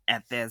blanket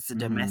at this Hmm.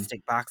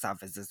 domestic box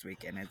office this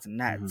weekend. It's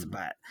nuts, Hmm.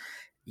 but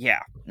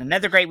yeah,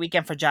 another great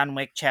weekend for John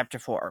Wick Chapter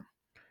 4.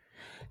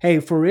 Hey,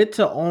 for it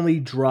to only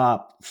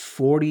drop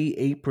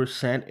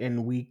 48%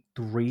 in week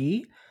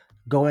three,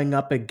 going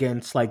up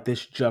against like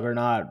this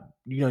juggernaut,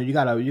 you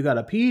got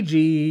a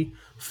PG,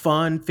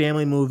 fun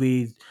family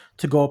movie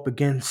to go up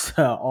against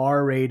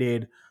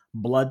R-rated,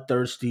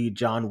 bloodthirsty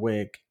John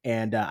Wick,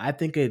 and I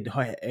think it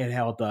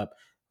held up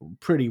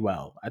pretty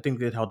well. I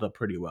think it held up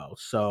pretty well.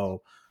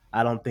 So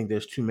I don't think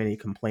there's too many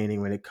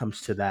complaining when it comes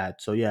to that.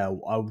 So yeah,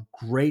 a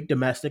great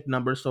domestic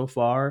number so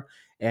far,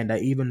 and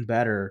even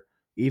better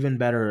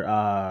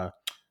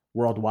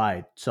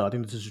worldwide. So I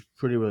think this is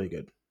pretty really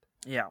good.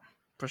 Yeah,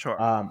 for sure.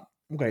 Um,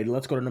 okay,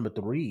 let's go to number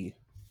three.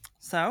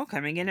 So,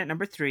 coming in at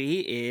number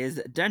 3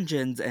 is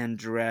Dungeons and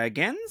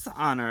Dragons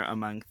Honor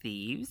Among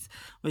Thieves,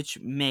 which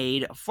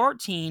made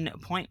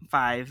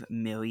 14.5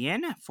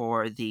 million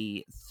for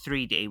the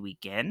 3-day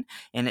weekend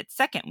in its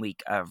second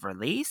week of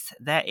release.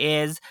 That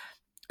is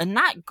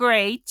not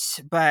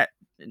great, but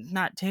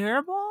not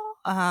terrible.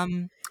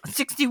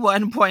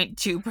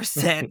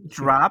 61.2%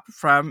 drop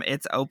from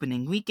its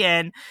opening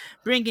weekend,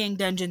 bringing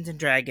Dungeons and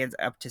Dragons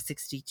up to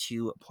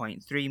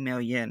 62.3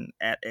 million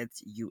at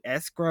its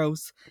US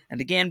gross.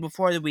 And again,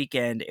 before the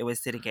weekend, it was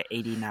sitting at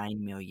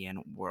 89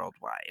 million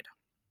worldwide.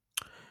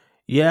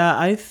 Yeah,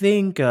 I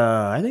think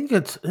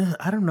it's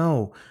I don't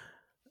know.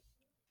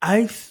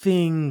 I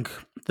think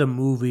the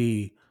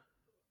movie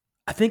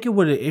I think it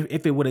would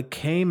if it would have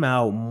came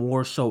out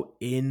more so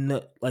in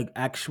like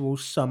actual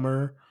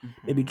summer,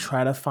 maybe Mhm.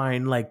 try to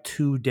find like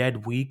 2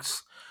 dead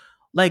weeks.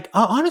 Like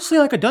honestly,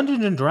 like a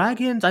Dungeons and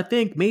Dragons, I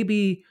think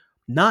maybe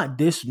not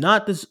this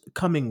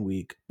coming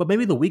week, but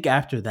maybe the week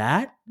after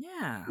that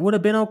Yeah. would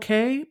have been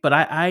okay. But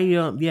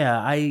yeah,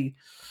 I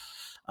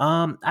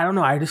don't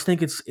know. I just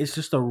think it's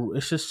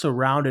just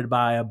surrounded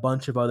by a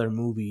bunch of other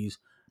movies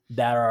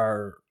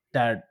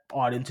that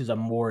audiences are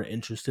more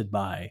interested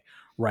by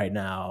right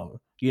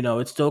now.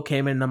 It still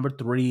came in number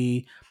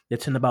three.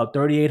 It's in about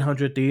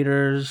 3,800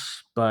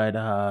 theaters, but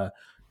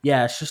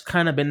yeah, it's just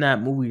kind of been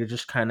that movie to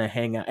just kind of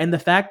hang out. And the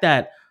fact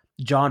that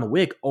John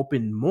Wick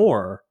opened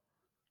more,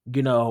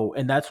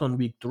 and that's on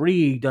week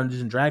three. Dungeons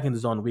and Dragons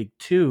is on week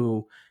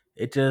two.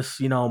 It just,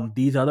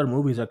 these other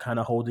movies are kind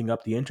of holding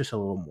up the interest a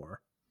little more.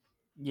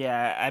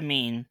 Yeah, I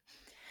mean,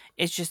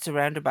 it's just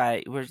surrounded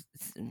by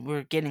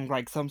we're getting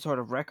like some sort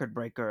of record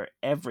breaker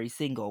every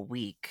single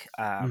week.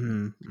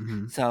 Hmm.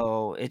 Hmm.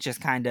 So it just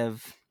kind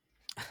of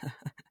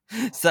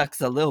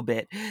sucks a little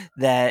bit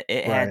that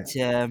it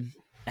Right.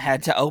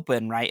 had to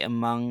open right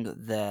among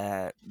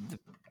the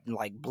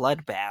like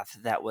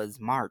bloodbath that was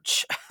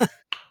March.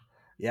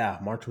 Yeah,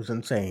 March was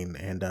insane,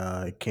 and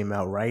it came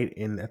out right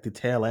in at the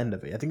tail end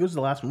of it. I think it was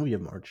the last movie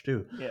of March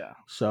too. Yeah.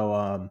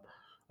 So,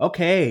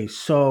 okay,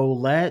 so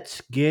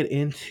let's get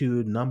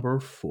into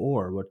number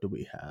four. What do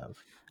we have?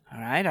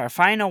 All right, our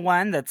final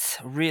one that's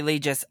really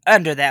just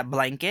under that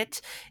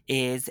blanket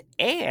is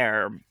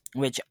Air,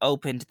 which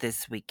opened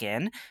this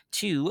weekend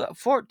to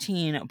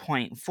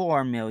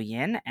 14.4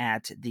 million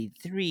at the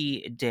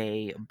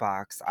 3-day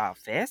box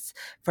office.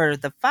 For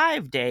the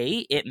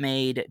 5-day, it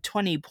made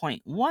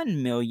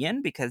 20.1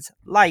 million because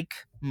like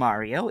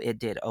Mario, it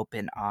did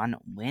open on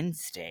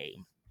Wednesday.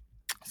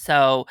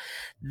 So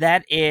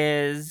that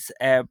is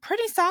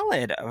pretty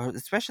solid,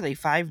 especially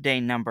 5-day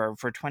number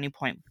for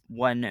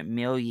 20.1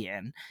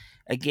 million.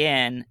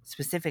 Again,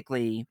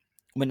 specifically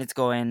when it's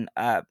going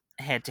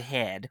head to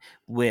head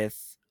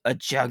with a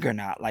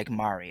juggernaut like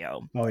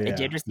Mario. Oh It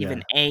did yeah, receive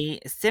an yeah. A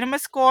Cinema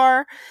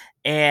score,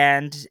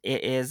 and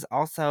it is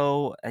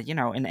also,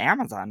 an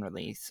Amazon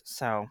release.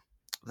 So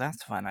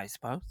that's fun, I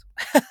suppose.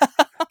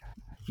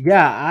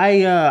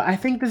 Yeah, I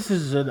think this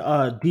is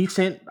a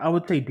decent, I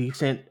would say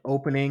decent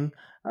opening.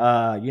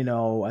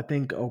 I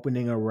think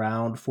opening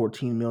around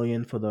 14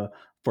 million for the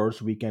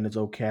first weekend is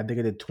okay. I think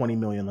it did 20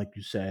 million, like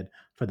you said,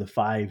 for the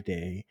 5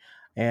 day.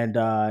 And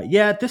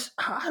yeah, this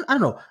I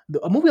don't know.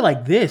 A movie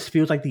like this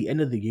feels like the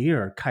end of the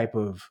year type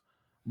of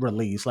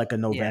release, like a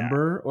Yeah.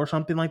 November or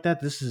something like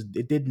that.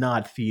 It did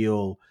not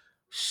feel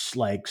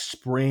like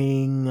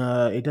spring.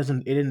 It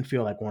didn't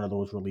feel like one of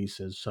those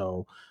releases.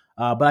 So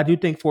but I do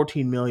think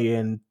 14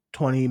 million,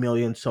 20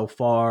 million so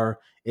far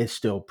is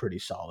still pretty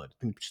solid.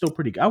 Still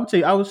pretty good. I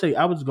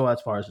would go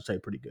as far as to say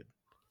pretty good.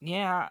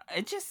 Yeah,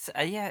 it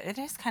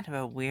is kind of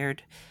a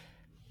weird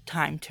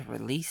time to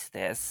release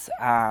this.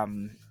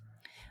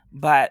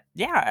 But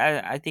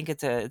yeah, I think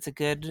it's a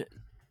good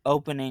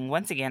opening.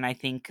 Once again, I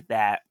think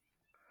that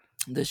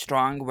the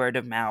strong word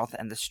of mouth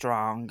and the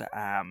strong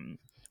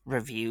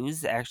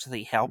reviews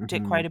actually helped it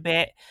Hmm. quite a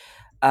bit.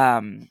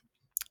 Um,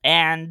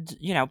 and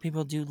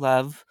people do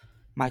love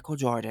Michael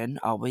Jordan,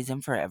 always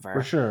and For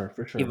forever, sure,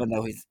 for sure. even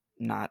though he's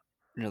not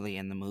really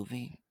in the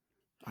movie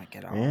like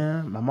at all.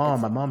 Yeah, It's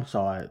my mom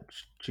saw it.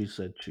 She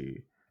said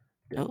she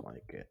didn't oh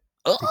like it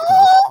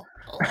because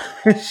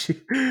oh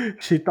she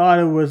she thought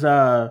it was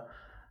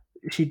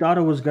she thought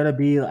it was gonna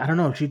be, I don't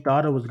know, she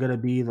thought it was gonna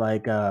be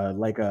like a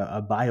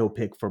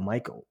biopic for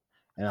Michael.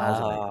 And I was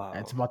like,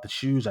 it's oh about the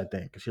shoes, I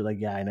think. She's like,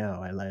 yeah, I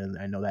know. I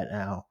know that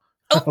now.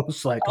 I oh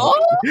was like, oh.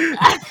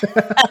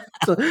 okay.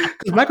 So,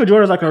 because Michael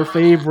Jordan's like her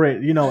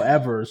favorite,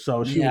 ever.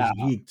 So she Yeah, was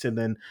geeked. And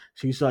then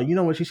she saw,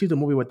 when she sees a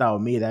movie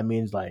without me, that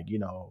means like,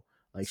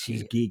 like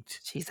she's she geeked.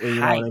 she's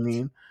You know what I hyped.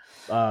 mean?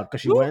 Because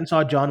she went and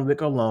saw John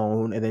Wick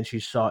alone, and then she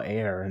saw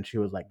Air, and she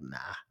was like, nah.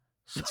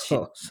 She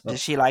So, Does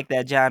so she like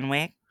that John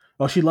Wick?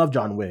 Oh, she loved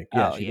John Wick.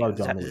 Yeah, Oh she yeah, loved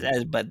John Wick.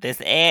 but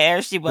this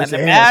air, she This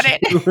wasn't air, about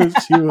it.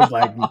 she was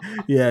like,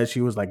 yeah,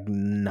 she was like,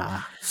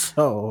 nah.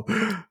 So,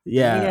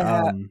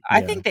 Yeah,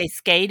 I yeah. think they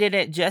skated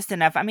it just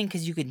enough. I mean,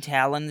 because you can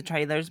tell in the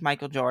trailers,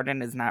 Michael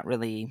Jordan is not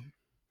really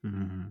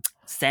Hmm.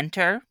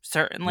 center,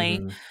 certainly,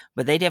 Hmm.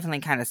 but they definitely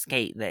kind of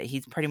skate that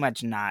he's pretty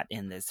much not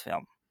in this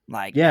film.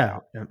 Like, Yeah,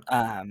 yeah.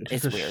 It's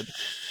just it's a weird.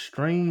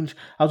 strange.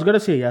 I was gonna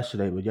say it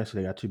yesterday, but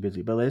yesterday I got too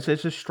busy. But it's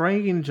a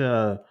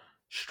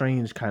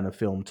strange kind of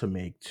film to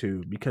make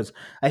too, because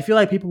I feel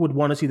like people would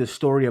want to see the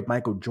story of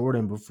Michael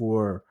Jordan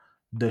before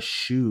the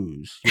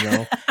shoes.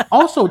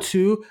 Also,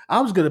 too,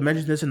 I was gonna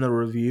mention this in the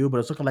review, but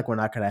it's looking like we're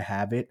not gonna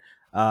have it.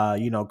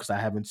 Because I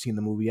haven't seen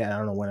the movie yet. I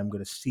don't know when I'm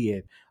gonna see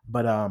it.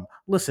 But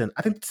listen,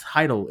 I think the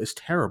title is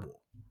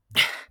terrible.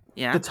 The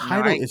Yeah, no,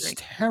 title I is agree.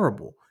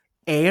 terrible.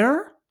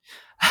 Air.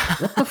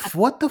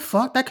 What the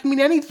fuck? That can mean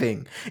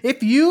anything.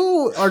 If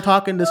you are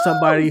talking to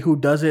somebody who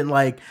doesn't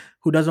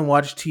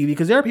watch TV,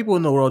 because there are people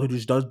in the world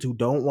who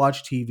don't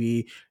watch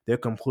TV, they're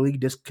completely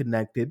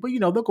disconnected. But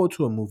they'll go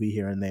to a movie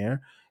here and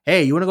there.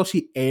 Hey, you want to go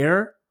see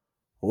Air?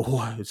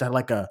 Oh, is that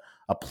like a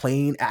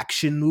plane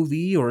action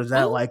movie, or is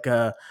that Oh, like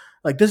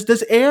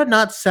does Air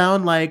not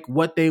sound like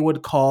what they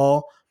would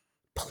call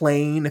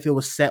plane if it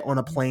was set on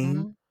a plane?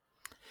 mhm.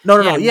 No,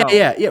 no, no. Yeah, Yeah, no,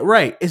 yeah, yeah.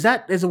 Right. Is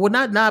it would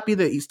not be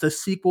the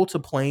sequel to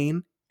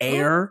Plane oh,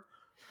 Air?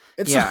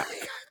 It's yeah.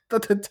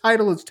 like the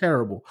title is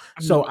terrible.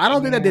 I mean, So I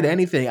don't think that did yeah.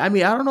 anything. I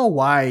mean, I don't know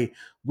why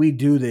we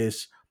do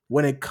this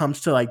when it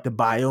comes to like the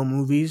bio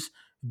movies.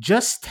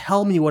 Just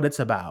tell me what it's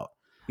about.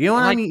 You know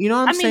what I Like, mean? You know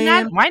what I'm I mean,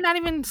 not saying? why not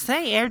even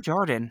say Air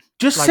Jordan?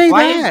 Just Like, say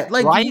that.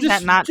 Like why you is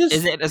that not?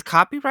 Is just it a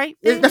copyright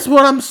thing? that's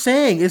what I'm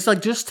saying. It's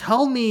like just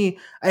tell me.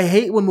 I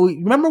hate when we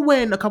remember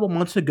when a couple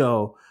months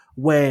ago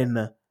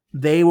when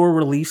they were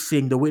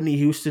releasing the Whitney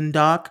Houston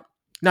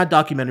not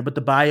documentary, but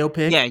the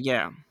biopic, Yeah,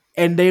 yeah.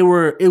 and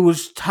it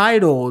was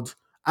titled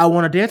 "I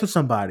Want to Dance with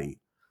Somebody."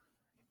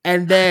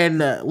 And then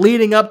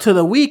leading up to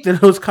the week that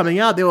it was coming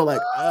out, they were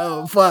like,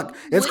 "Oh fuck,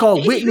 it's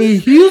called Whitney Whitney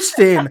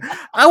Houston. Houston."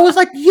 I was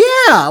like,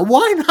 "Yeah,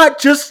 why not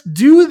just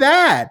do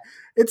that?"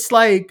 It's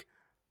like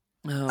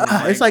Oh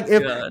my it's like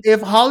god.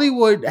 if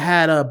Hollywood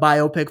had a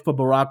biopic for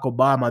Barack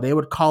Obama, they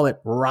would call it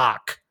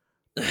Rock,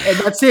 and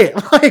that's it.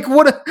 Like,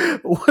 what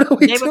are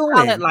we They would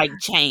call it doing? like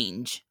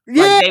change.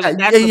 Like Yeah,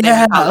 that's what they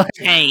would yeah. call it,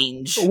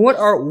 change. What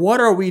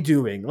are we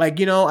doing? Like,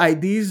 I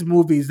these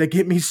movies, they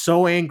get me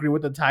so angry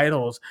with the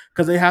titles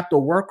because they have to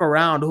work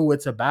around who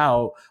it's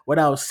about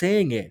without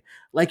saying it.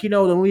 Like, the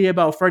movie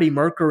about Freddie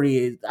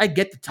Mercury, I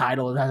get the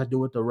title, it has to do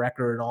with the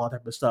record and all that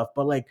type of stuff,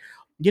 but like,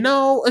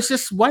 it's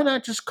just why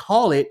not just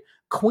call it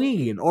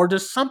Queen or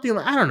just something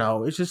I don't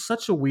know. It's just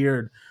such a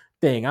weird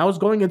thing. I was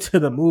going into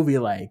the movie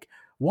like,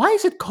 why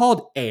is it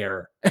called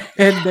Air?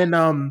 And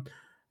then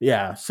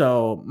yeah,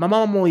 so my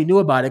mom only knew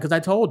about it because I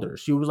told her.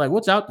 She was like,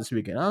 "What's out this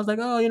weekend?" I was like,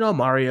 "Oh,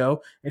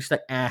 Mario." And she's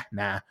like,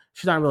 nah."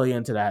 She's not really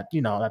into that,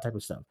 that type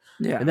of stuff.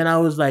 And Yeah. then I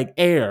was like,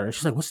 "Air," and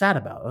she's like, "What's that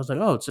about?" I was like,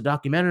 "Oh, it's a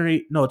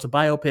documentary. No, it's a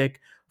biopic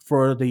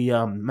for the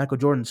Michael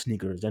Jordan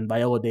sneakers, and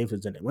Viola Davis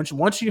is in it."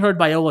 Once she heard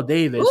Viola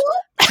Davis,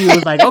 Ooh. she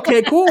was like,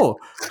 okay, cool.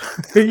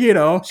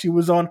 She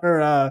was on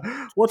her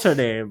what's her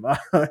name?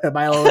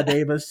 Viola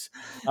Davis,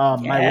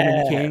 My Women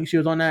Yeah. King. She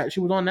was on that. She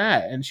was on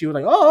that, and she was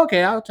like, oh,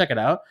 okay, I'll check it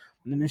out.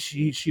 And then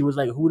she was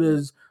like, who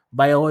does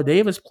Viola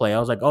Davis play? I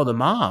was like, oh, the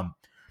mom.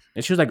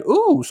 And she was like,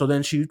 ooh. So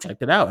then she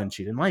checked it out and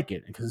she didn't like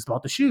it because it's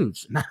about the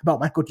shoes, not about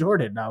Michael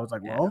Jordan. And I was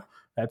like, Yeah. well,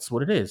 that's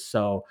what it is.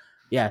 So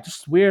yeah,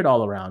 just weird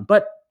all around.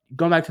 But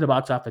going back to the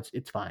box office,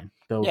 it's fine.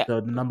 Yeah.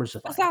 The numbers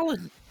are A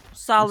fine.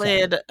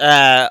 solid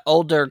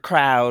older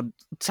crowd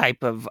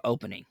type of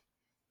opening.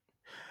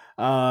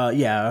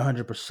 Yeah,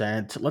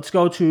 100%. Let's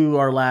go to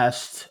our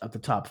last of the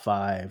top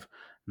five.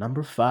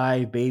 Number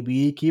five,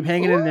 baby. Keep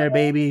hanging in Ooh, there,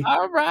 baby.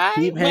 all right.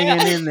 Keep Well,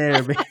 hanging in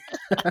there, baby.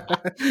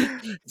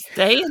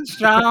 staying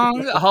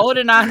strong,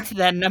 holding on to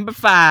that number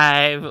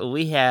 5.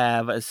 We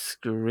have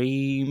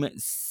Scream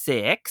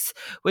 6,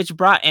 which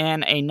brought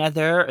in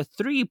another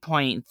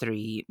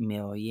 3.3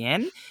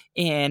 million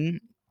in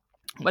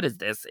what is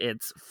this?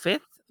 It's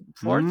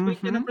fourth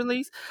weekend of Mm-hmm.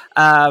 release.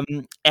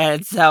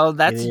 And so It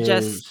that's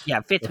just is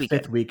fifth the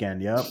weekend. fifth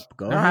weekend. Yep.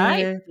 Go All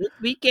right, ahead. this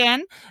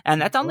weekend,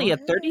 and that's Go only a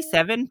ahead.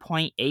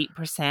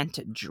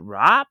 37.8%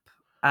 drop.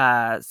 So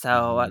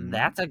Mm-hmm.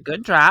 that's a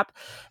good drop,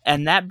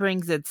 and that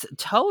brings its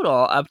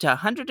total up to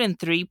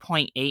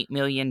 $103.8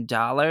 million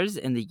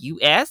in the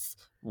U.S.,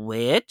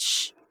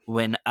 which,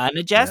 when Yeah.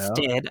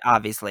 unadjusted,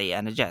 obviously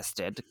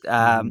unadjusted,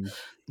 Mm-hmm.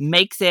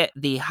 makes it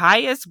the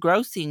highest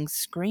grossing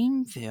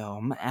Scream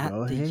film at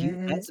Go the ahead.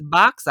 U.S.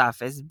 box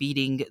office,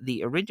 beating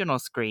the original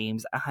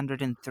Scream's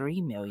 $103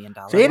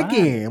 Say it run.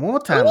 again. One more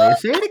time, lady.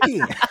 Say it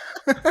again.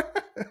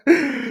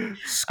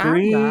 All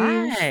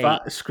right.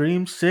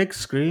 Scream six,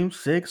 Scream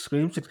six,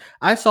 Scream six.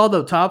 I saw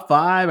the top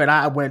five and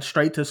I went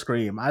straight to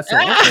Scream. I said,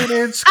 okay,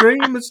 then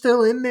Scream is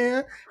still in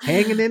there,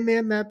 hanging in there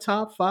in that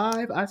top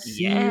five. I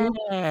see you.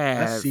 I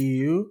Yes. see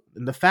you.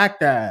 And the fact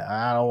that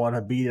I don't want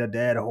to beat a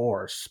dead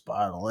horse,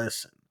 but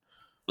listen.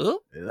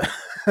 Oop.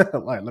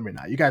 Let me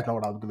not. You guys know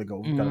what I was gonna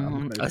go.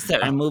 A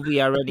certain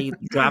movie already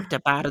dropped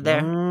up out of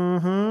there.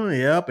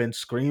 Yep. And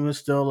Scream is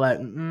still like,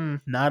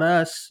 not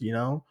us.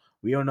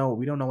 We don't know.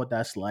 We don't know what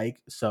that's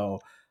like. So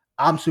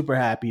I'm super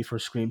happy for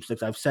Scream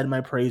Six. I've said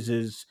my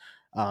praises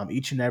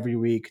each and every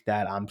week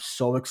that I'm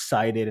so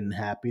excited and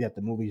happy that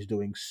the movie is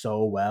doing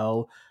so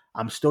well.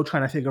 I'm still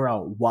trying to figure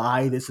out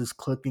why this is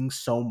clicking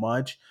so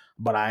much,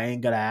 but I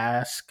ain't gonna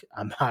ask.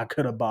 I'm not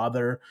gonna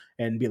bother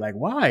and be like,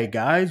 why,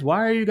 guys?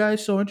 Why are you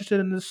guys so interested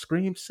in this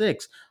Scream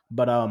Six?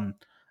 But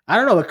I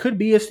don't know. It could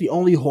be it's the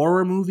only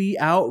horror movie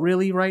out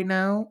really right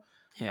now.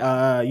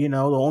 Yeah. The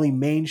only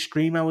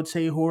mainstream I would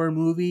say horror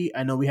movie.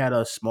 I know we had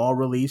a small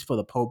release for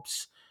the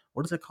Pope's.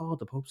 What is it called?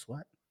 The Pope's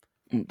what?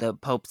 The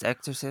Pope's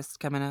Exorcist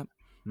coming up.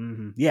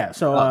 Yeah.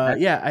 So Oh,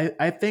 that's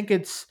I think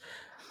it's.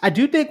 I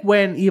do think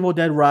when Evil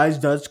Dead Rise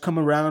does come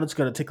around, it's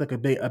gonna take like a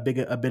bit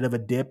of a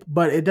dip,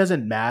 but it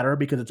doesn't matter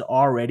because it's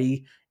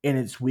already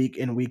in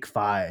week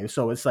 5.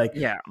 So it's like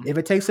yeah. if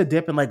it takes a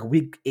dip in like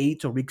week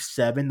 8 or week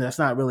 7, that's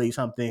not really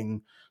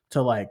something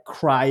to like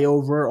cry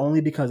over.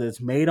 Only because it's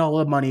made all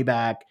the money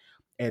back,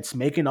 it's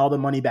making all the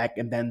money back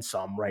and then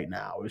some right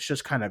now. It's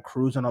just kind of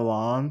cruising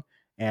along,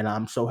 and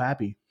I'm so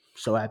happy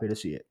to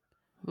see it.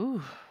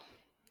 Ooh.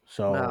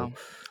 So Well,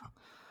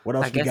 what I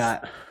else we guess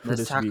got for let's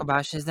this talk week?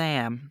 about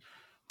Shazam.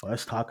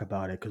 Let's talk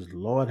about it because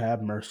Lord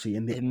have mercy.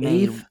 In the It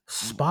made eighth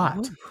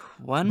spot,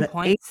 the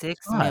eighth 1.6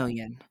 spot.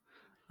 million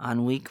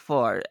on week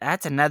 4.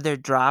 That's another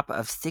drop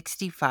of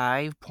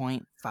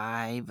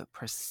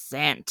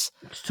 65.5%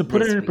 To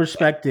put it this in weekend.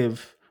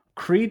 perspective,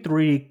 Creed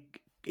 3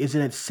 is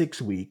in its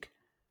 6th week,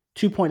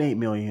 2.8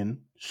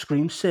 million.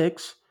 Scream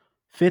 6,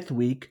 fifth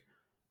week,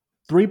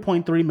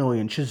 3.3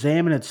 million. Shazam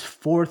in its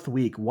 4th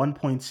week,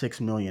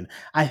 1.6 million.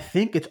 I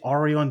think it's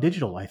already on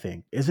digital, I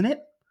think. Isn't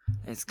it?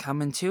 It's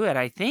coming to it,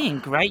 I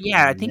think, right?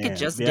 Yeah, I think it Man,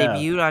 just yeah.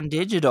 debuted on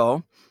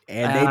digital.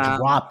 And they Um,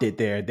 dropped it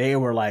there. They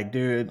were like,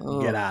 dude, get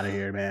oof. out of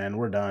here, man.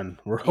 We're done.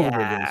 We're over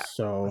Yeah. this.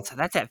 So So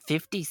that's at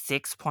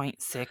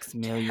 56.6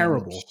 million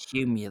terrible.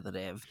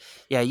 cumulative.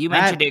 Yeah, you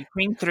mentioned That it.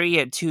 Cream 3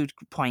 at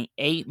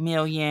 2.8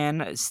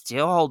 million,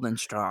 still holding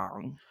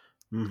strong.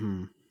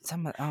 mhm.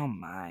 Oh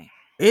my.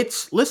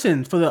 It's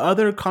listen, for the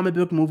other comic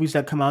book movies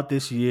that come out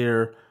this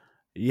year,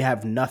 you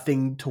have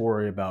nothing to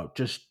worry about.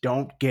 Just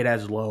don't get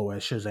as low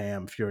as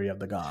Shazam: Fury of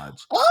the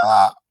Gods.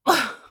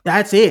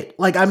 That's it.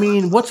 Like, I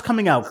mean, what's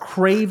coming out?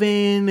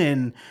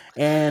 Craven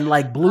and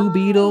like Blue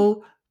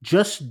Beetle.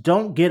 Just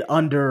don't get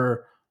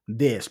under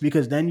this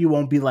because then you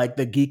won't be like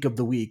the geek of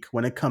the week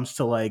when it comes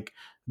to like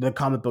the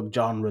comic book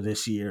genre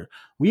this year.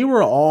 We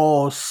were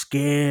all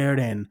scared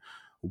and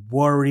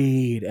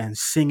worried and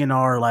singing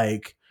our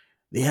like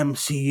the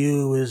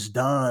MCU is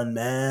done,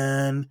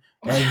 man.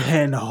 And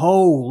then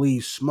holy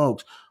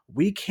smokes,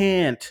 we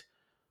can't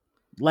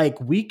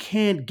we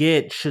can't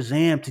get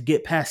Shazam to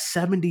get past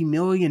 70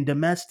 million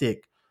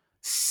domestic.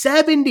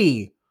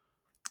 70.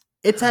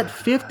 It's at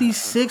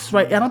 56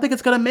 right. I don't think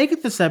it's going to make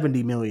it to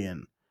 70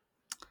 million.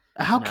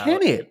 How No,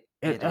 can it?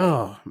 it is.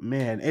 Oh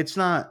man, it's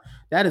not.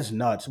 That is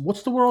nuts.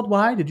 What's the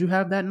worldwide? Did you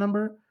have that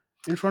number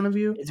in front of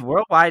you? It's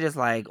worldwide is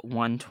like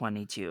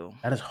 122.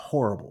 That is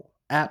horrible.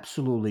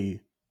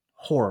 absolutely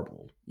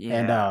horrible.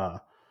 And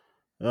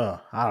Yeah.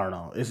 I don't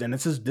know. And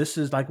this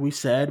is like we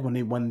said when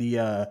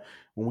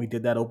we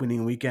did that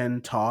opening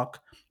weekend talk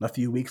a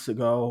few weeks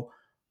ago.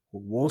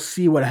 We'll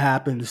see what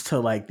happens to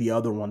like the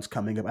other ones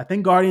coming up. I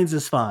think Guardians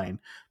is fine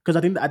because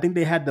I think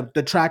they had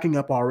the tracking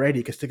up already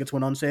because tickets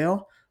went on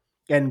sale.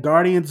 And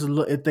Guardians,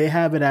 if they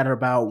have it at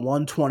about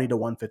 120 to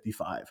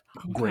 155,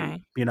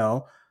 great.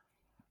 Okay.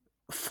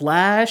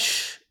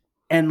 Flash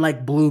and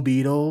like Blue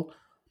Beetle,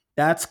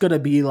 that's gonna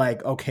be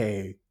like,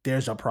 okay,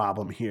 there's a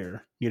problem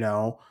here.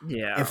 If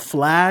Yeah.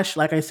 Flash,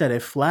 like I said,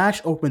 if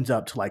Flash opens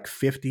up to like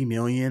 50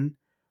 million,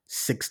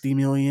 60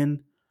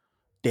 million,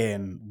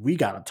 then we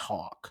gotta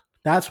talk.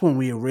 That's when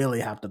we really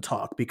have to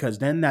talk because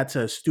then that's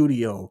a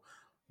studio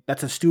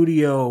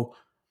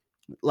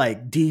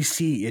like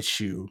DC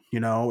issue.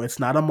 It's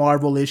not a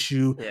Marvel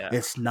issue. Yeah.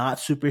 It's not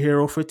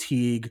superhero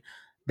fatigue.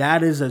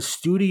 That is a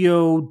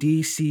studio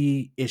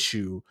DC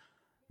issue.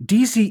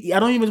 DC, I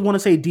don't even want to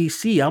say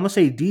DC. I'm gonna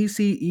say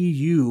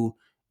DCEU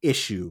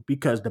issue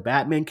because the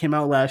Batman came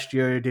out last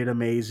year, it did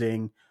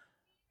amazing.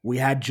 We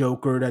had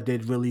Joker that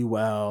did really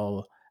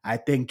well. I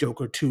think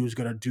Joker 2 is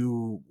gonna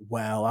do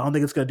well. I don't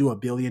think it's gonna do $1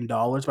 billion,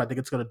 but I think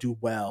it's gonna do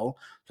well,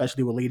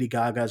 especially with Lady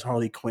Gaga as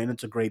Harley Quinn.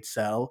 It's a great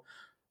sell.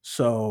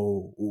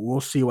 So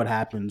we'll see what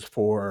happens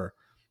for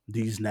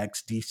these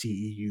next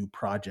DCEU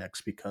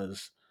projects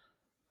because,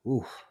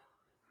 ooh,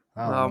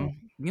 I don't Well, know.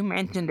 you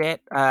mentioned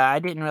it. I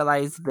didn't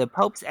realize the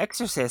Pope's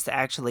Exorcist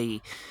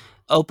actually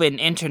opened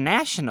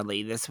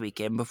internationally this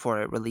weekend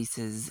before it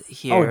releases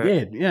Oh, it here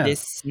did, yeah.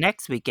 this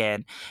next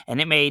weekend,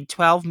 and it made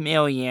 12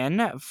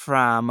 million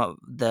from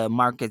the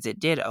markets it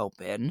did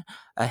open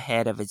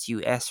ahead of its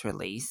US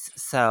release.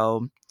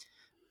 So,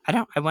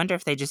 I wonder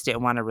if they just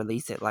didn't want to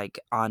release it like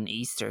on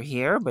Easter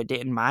here, but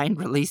didn't mind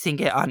releasing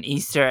it on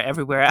Easter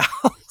everywhere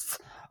else.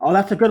 Oh,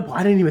 that's a good point.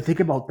 I didn't even think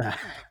about that.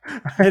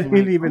 I didn't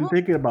Like, even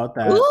think about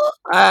that. ooh,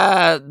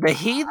 the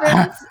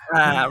heathens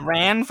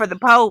ran for the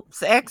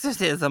Pope's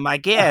exorcism, I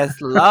guess.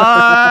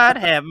 Lord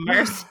have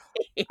mercy.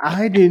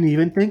 I didn't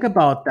even think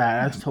about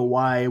that as to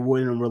why it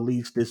wouldn't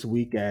release this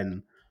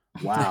weekend.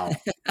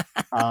 Wow.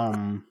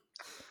 Um.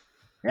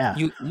 Yeah.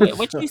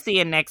 What you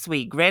seeing next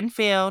week?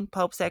 Renfield,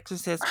 Pope's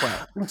exorcist,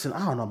 what? Listen,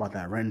 I don't know about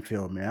that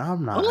Renfield, man.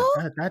 I'm not.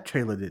 Oh, That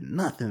trailer did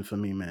nothing for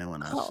me, man.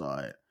 When I oh, saw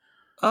it.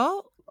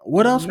 oh,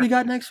 What else we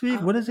got next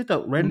week? uh, What is it?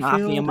 The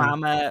Mafia Renfield and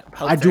Mama,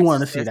 I Pope's do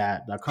want to see exorcist.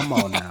 that. Now, come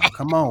on now.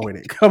 Come on with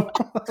it. Come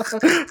on.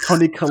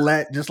 Tony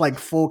Collette, just like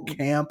full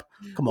camp.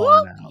 Come Woo,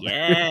 on now.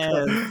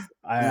 yes.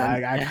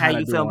 I And how kind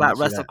you of do feel want to about see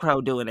Russell that.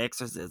 Crowe doing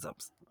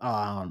exorcisms? Oh,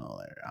 I don't know,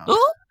 Larry. I don't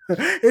Ooh,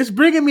 know. It's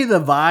bringing me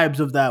the vibes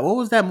of that. What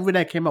was that movie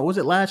that came out? Was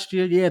it last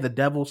year? Yeah, The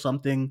Devil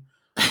something.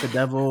 The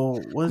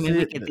Devil I was mean,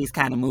 we it? get these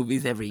kind of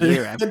movies every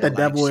year. I The feel like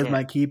Devil is shit.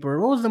 my keeper.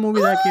 What was the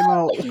movie that came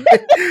out? Ooh,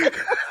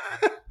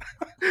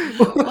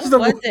 What was what the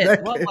was movie it? that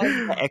What was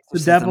the came?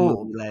 The exorcism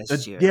movie Devil.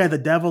 last year? Yeah, The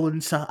Devil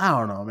inside. I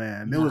don't know,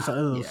 man. It was Nah,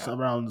 it was yeah.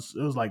 around.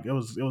 It was like it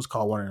was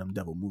called one of them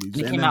devil movies.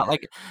 They And came then out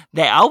like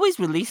they always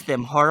release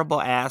them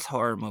horrible ass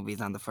horror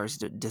movies on the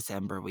first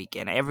December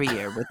weekend every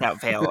year without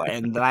fail.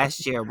 And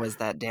last year was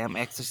that damn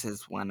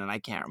Exorcist one, and I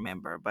can't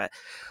remember. But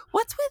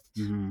what's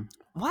with mhm.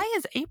 why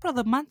is April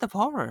the month of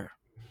horror?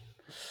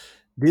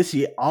 This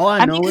year, all I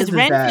I mean, know because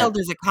is that Renfield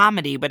is a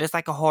comedy, but it's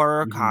like a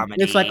horror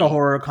it's like a comedy.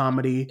 horror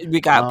comedy. We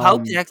got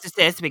Pope's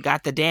Exorcist, we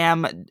got the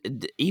damn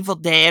Evil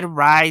Dead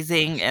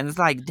Rising, and it's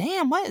like,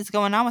 damn, what is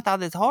going on with all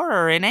this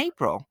horror in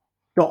April?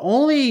 The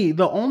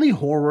only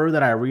horror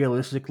that I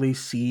realistically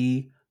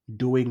see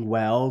doing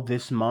well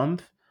this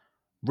month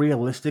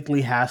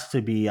realistically has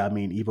to be, I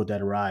mean, Evil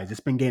Dead Rise. It's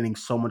been gaining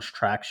so much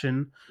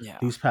traction Yeah,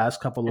 these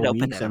past couple it of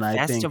opened weeks, at a and I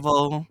think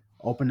festival.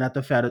 opened at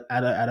the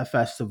at a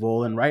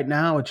festival, and right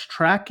now it's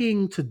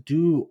tracking to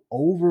do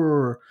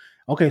over.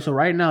 Okay, so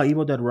right now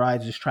Evil Dead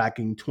Rise is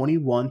tracking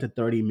 21 to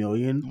 30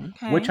 million,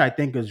 which Okay. I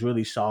think is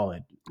really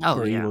solid Oh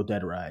for yeah. Evil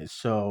Dead Rise.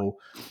 So,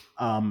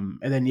 and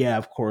then yeah,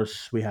 of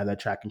course we have that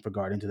tracking for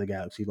Guardians of the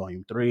Galaxy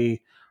Volume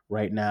 3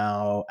 right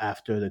now.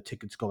 After the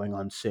tickets going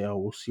on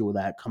sale, we'll see what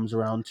that comes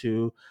around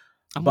to.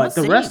 And we'll But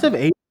the see. rest of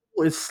April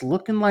is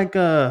looking like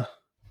it's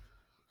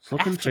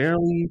looking After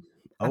fairly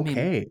I mean,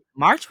 okay.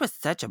 March was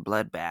such a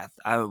bloodbath.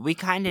 We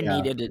kinda Yeah,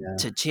 needed it yeah.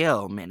 to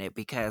chill a minute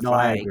because, No,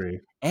 I like,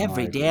 agree. No, I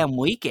every agree. damn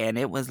weekend,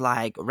 it was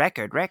like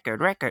record,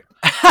 record, record.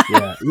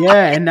 Yeah,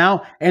 yeah, and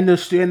now and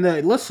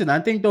the listen, I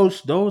think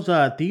those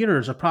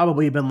theaters have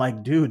probably been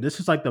like, dude, this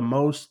is like the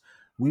most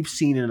we've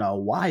seen in a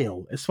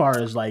while as far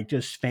as like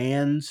just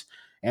fans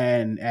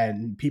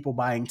and people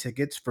buying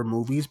tickets for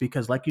movies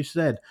because like you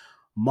said,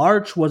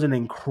 March was an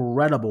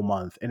incredible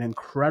month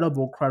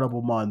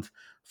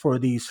for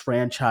these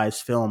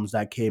franchise films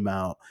that came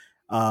out.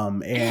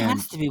 It And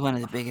has to be one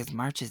of the biggest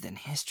marches in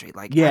history,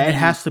 like, I yeah, it mean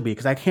has to be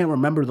because I can't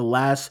remember the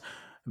last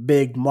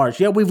big March.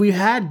 Yeah, we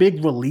had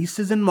big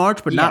releases in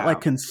March, but not yeah,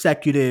 like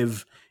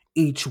consecutive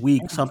each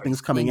week. every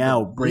Something's coming single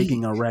out, week.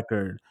 breaking a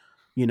record.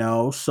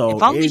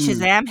 If So only in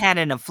Shazam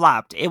hadn't have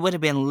flopped, it would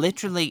have been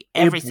literally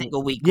if every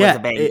single week was a yeah,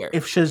 banger.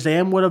 if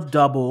Shazam would have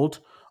doubled,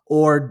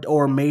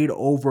 or made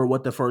over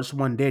what the first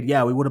one did,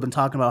 yeah, we would have been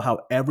talking about how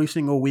every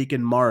single week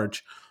in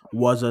March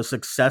was a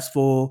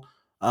successful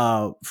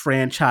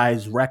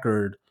franchise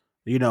record,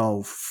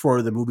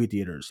 for the movie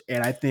theaters.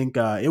 And I think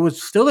it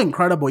was still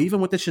incredible,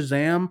 even with the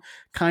Shazam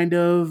kind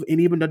of,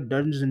 and even the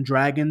Dungeons and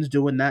Dragons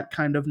doing that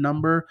kind of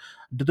number.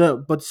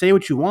 But say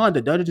what you want,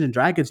 the Dungeons and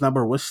Dragons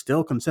number was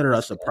still considered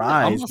a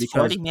surprise Almost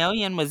 40 because,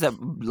 million was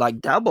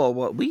like double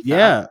what we thought.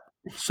 yeah.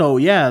 So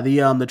yeah,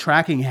 the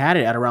tracking had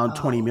it at around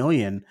 20 Oh,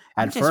 million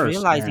I'm at just first,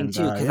 realizing and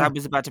too, because I yeah.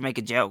 was about to make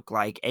a joke.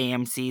 Like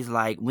AMC's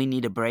like, we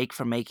need a break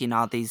from making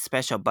all these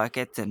special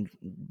buckets and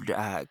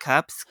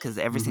cups because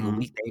every single Hmm.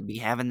 week they be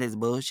having this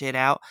bullshit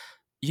out.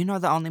 You know,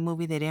 the only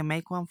movie they didn't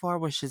make one for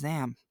was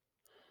Shazam.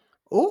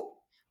 Oh,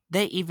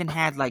 They even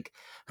had like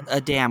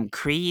a damn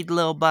Creed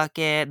little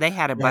bucket. They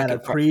had a they had a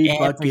bucket for Creed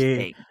bucket.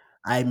 everything.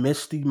 I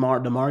missed the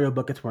Mario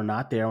buckets were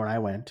not there when I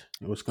went.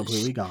 It was Sh-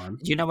 completely gone.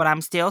 You know what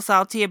I'm still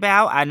salty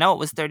about? I know it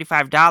was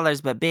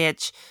 $35, but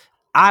bitch,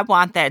 I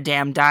want that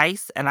damn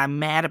dice, and I'm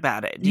mad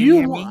about it. Do you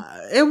hear me?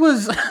 It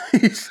was.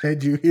 He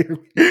said, "You hear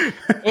me?"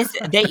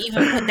 They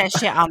even put that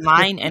shit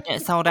online and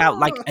it sold out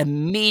like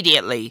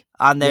immediately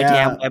on their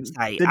damn Yeah,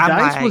 website. the I'm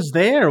dice like, was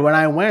there when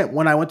I went.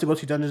 When I went to go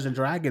see Dungeons and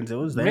Dragons, it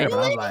was there. But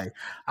really?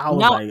 I was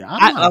No, like, I'm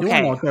not doing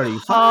okay. no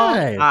Hold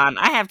 35. on.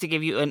 I have to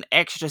give you an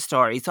extra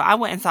story. So I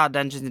went and saw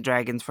Dungeons and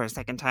Dragons for a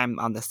second time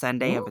on the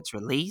Sunday of Oh, its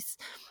release.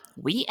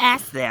 We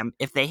asked them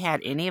if they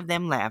had any of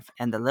them left,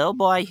 and the little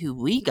boy who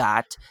we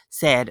got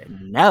said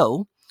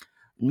no.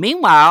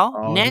 Meanwhile,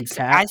 oh, he next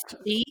I capped.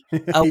 see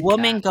a He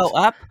woman go capped.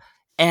 up,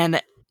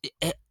 and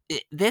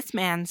this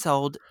man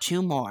sold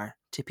two more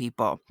to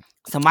people.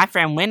 So my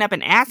friend went up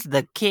and asked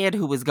the kid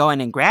who was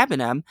going and grabbing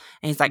them,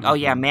 and he's like, "Oh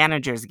yeah, Hmm.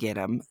 managers get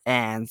them."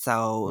 And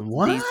so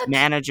these What?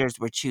 managers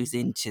were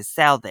choosing to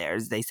sell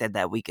theirs. They said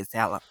that we could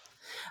sell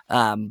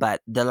them,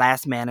 but the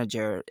last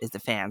manager is a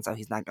fan, so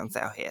he's not going to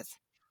sell his.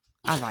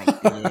 I was like,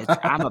 "Bitch,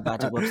 I'm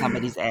about to whoop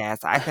somebody's ass.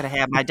 I could have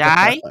had my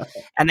die."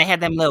 And they had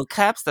them little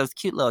cups, those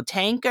cute little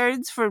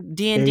tankards for They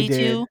D&D did.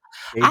 too.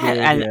 They did.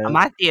 And Yeah.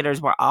 my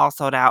theaters were all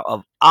sold out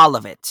of all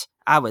of it.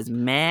 I was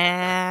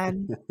mad.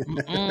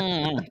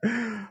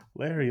 Mm-mm.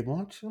 Larry, why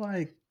don't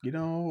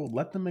you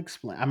let them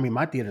explain? I mean,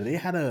 my theater, they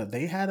had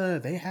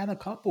a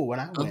couple when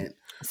I Oh, went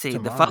see, to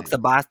the folks mine.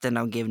 of Boston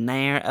don't give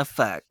near a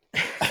fuck.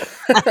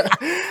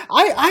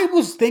 I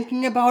was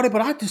thinking about it,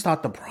 but I just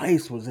thought the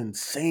price was I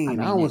insane.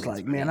 I mean, it was is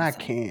like, man, pretty I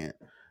insane. can't.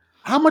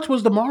 How much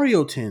was the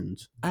Mario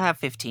tins? I have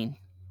 15.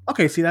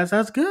 Okay, see,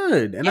 that's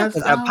good, and Yeah, that's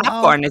because I'll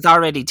popcorn is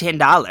already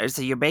 $10,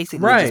 so you're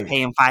basically just right.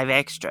 paying 5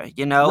 extra,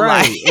 you know,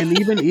 like Right, and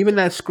even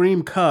that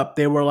Scream cup,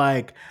 they were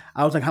like,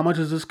 I was like, "How much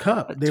is this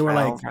cup?" They were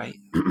 12, like, right?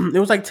 "It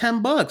was like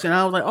 $10," and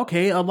I was like,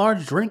 "Okay, a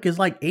large drink is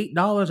like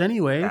 $8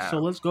 anyway, so Yeah.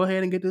 let's go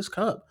ahead and get this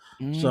cup."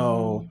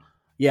 So, Mhm.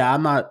 yeah,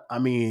 I'm not. I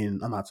mean,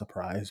 I'm not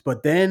surprised.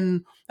 But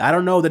then I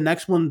don't know. The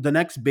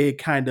next big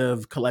kind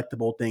of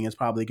collectible thing is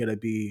probably going to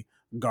be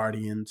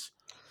Guardians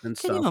and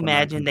Can you stuff when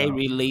that imagine comes they out.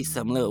 release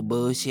some little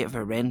bullshit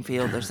for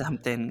Renfield or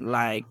something?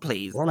 Like,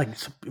 please. Or like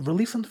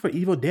release something for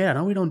Evil Dead. I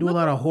know we don't do a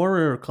lot Well, of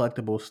horror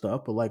collectible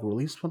stuff, but like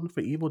release something for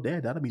Evil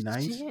Dead. That'd be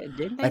nice. shit,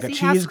 didn't they Like a see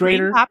how cheese Scream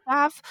grater. popped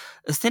off?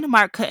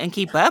 Cinemark couldn't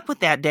keep up with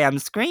that damn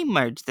Scream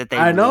merch that they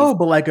I know, released.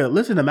 but like a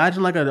listen,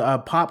 imagine like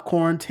a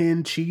popcorn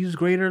tin cheese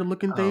grater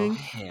looking Oh, thing.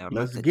 hell, not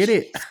Let's the get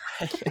it. cheese.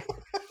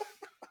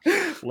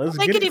 Well, Let's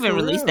they get could it even for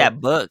release real. that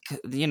book,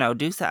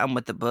 do something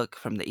with the book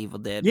from the Evil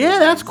Dead Yeah,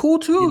 that's movies, cool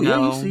you too. Yeah,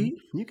 you know? see.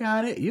 You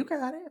got it. You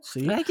got it.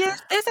 See. I guess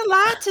there's a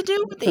lot to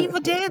do with the Evil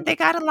Dead. They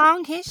got a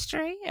long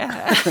history.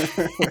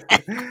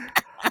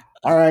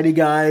 Alrighty,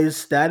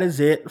 guys, that is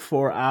it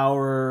for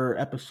our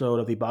episode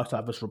of the Box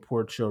Office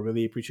Report Show.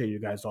 Really appreciate you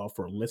guys all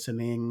for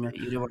listening.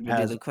 You don't want to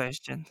do As the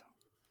questions?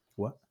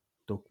 what?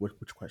 Which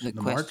The question?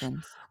 The March?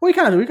 questions? Well, we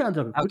kind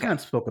of Okay.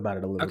 spoke about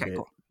it a little Okay, bit.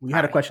 cool. We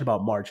had a Alright. question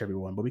about March,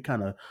 everyone, but we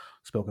kind of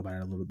spoke about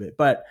it a little bit.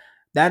 But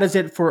that is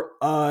it for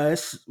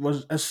us.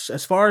 Was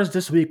as far as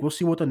this week, we'll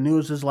see what the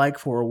news is like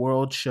for a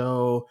world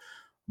show,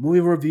 movie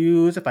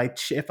reviews. If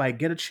I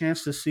get a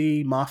chance to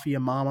see Mafia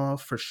Mama,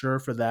 for sure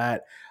for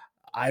that.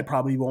 I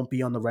probably won't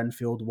be on the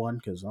Renfield one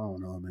because I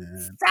don't know,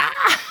 man.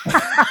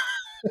 Stop!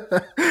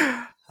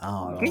 I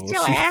don't know. Get We'll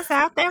your see. ass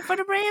out there for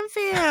the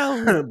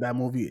Branfield. That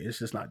movie is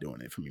just not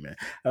doing it for me, man.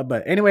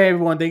 But anyway,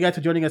 everyone, thank you guys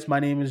for joining us. My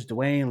name is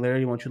Dwayne.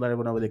 Larry, why don't you let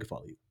everyone know where they can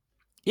follow you?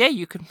 Yeah,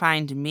 you can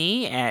find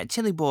me at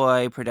Chili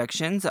Boy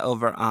Productions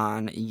over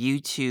on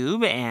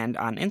YouTube and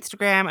on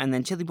Instagram, and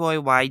then Chili Boy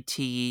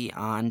YT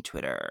on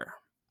Twitter.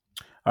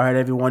 All right,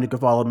 everyone, you can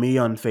follow me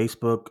on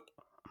Facebook,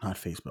 not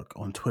Facebook,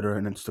 on Twitter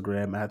and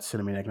Instagram at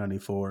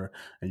Cinemaniac94.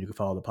 And you can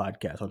follow the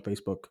podcast on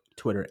Facebook,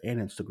 Twitter, and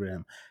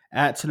Instagram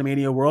at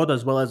Cinemania World,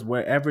 as well as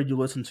wherever you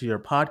listen to your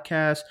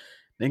podcast.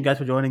 Thank you guys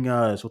for joining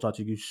us. We'll talk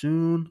to you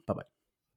soon. Bye bye.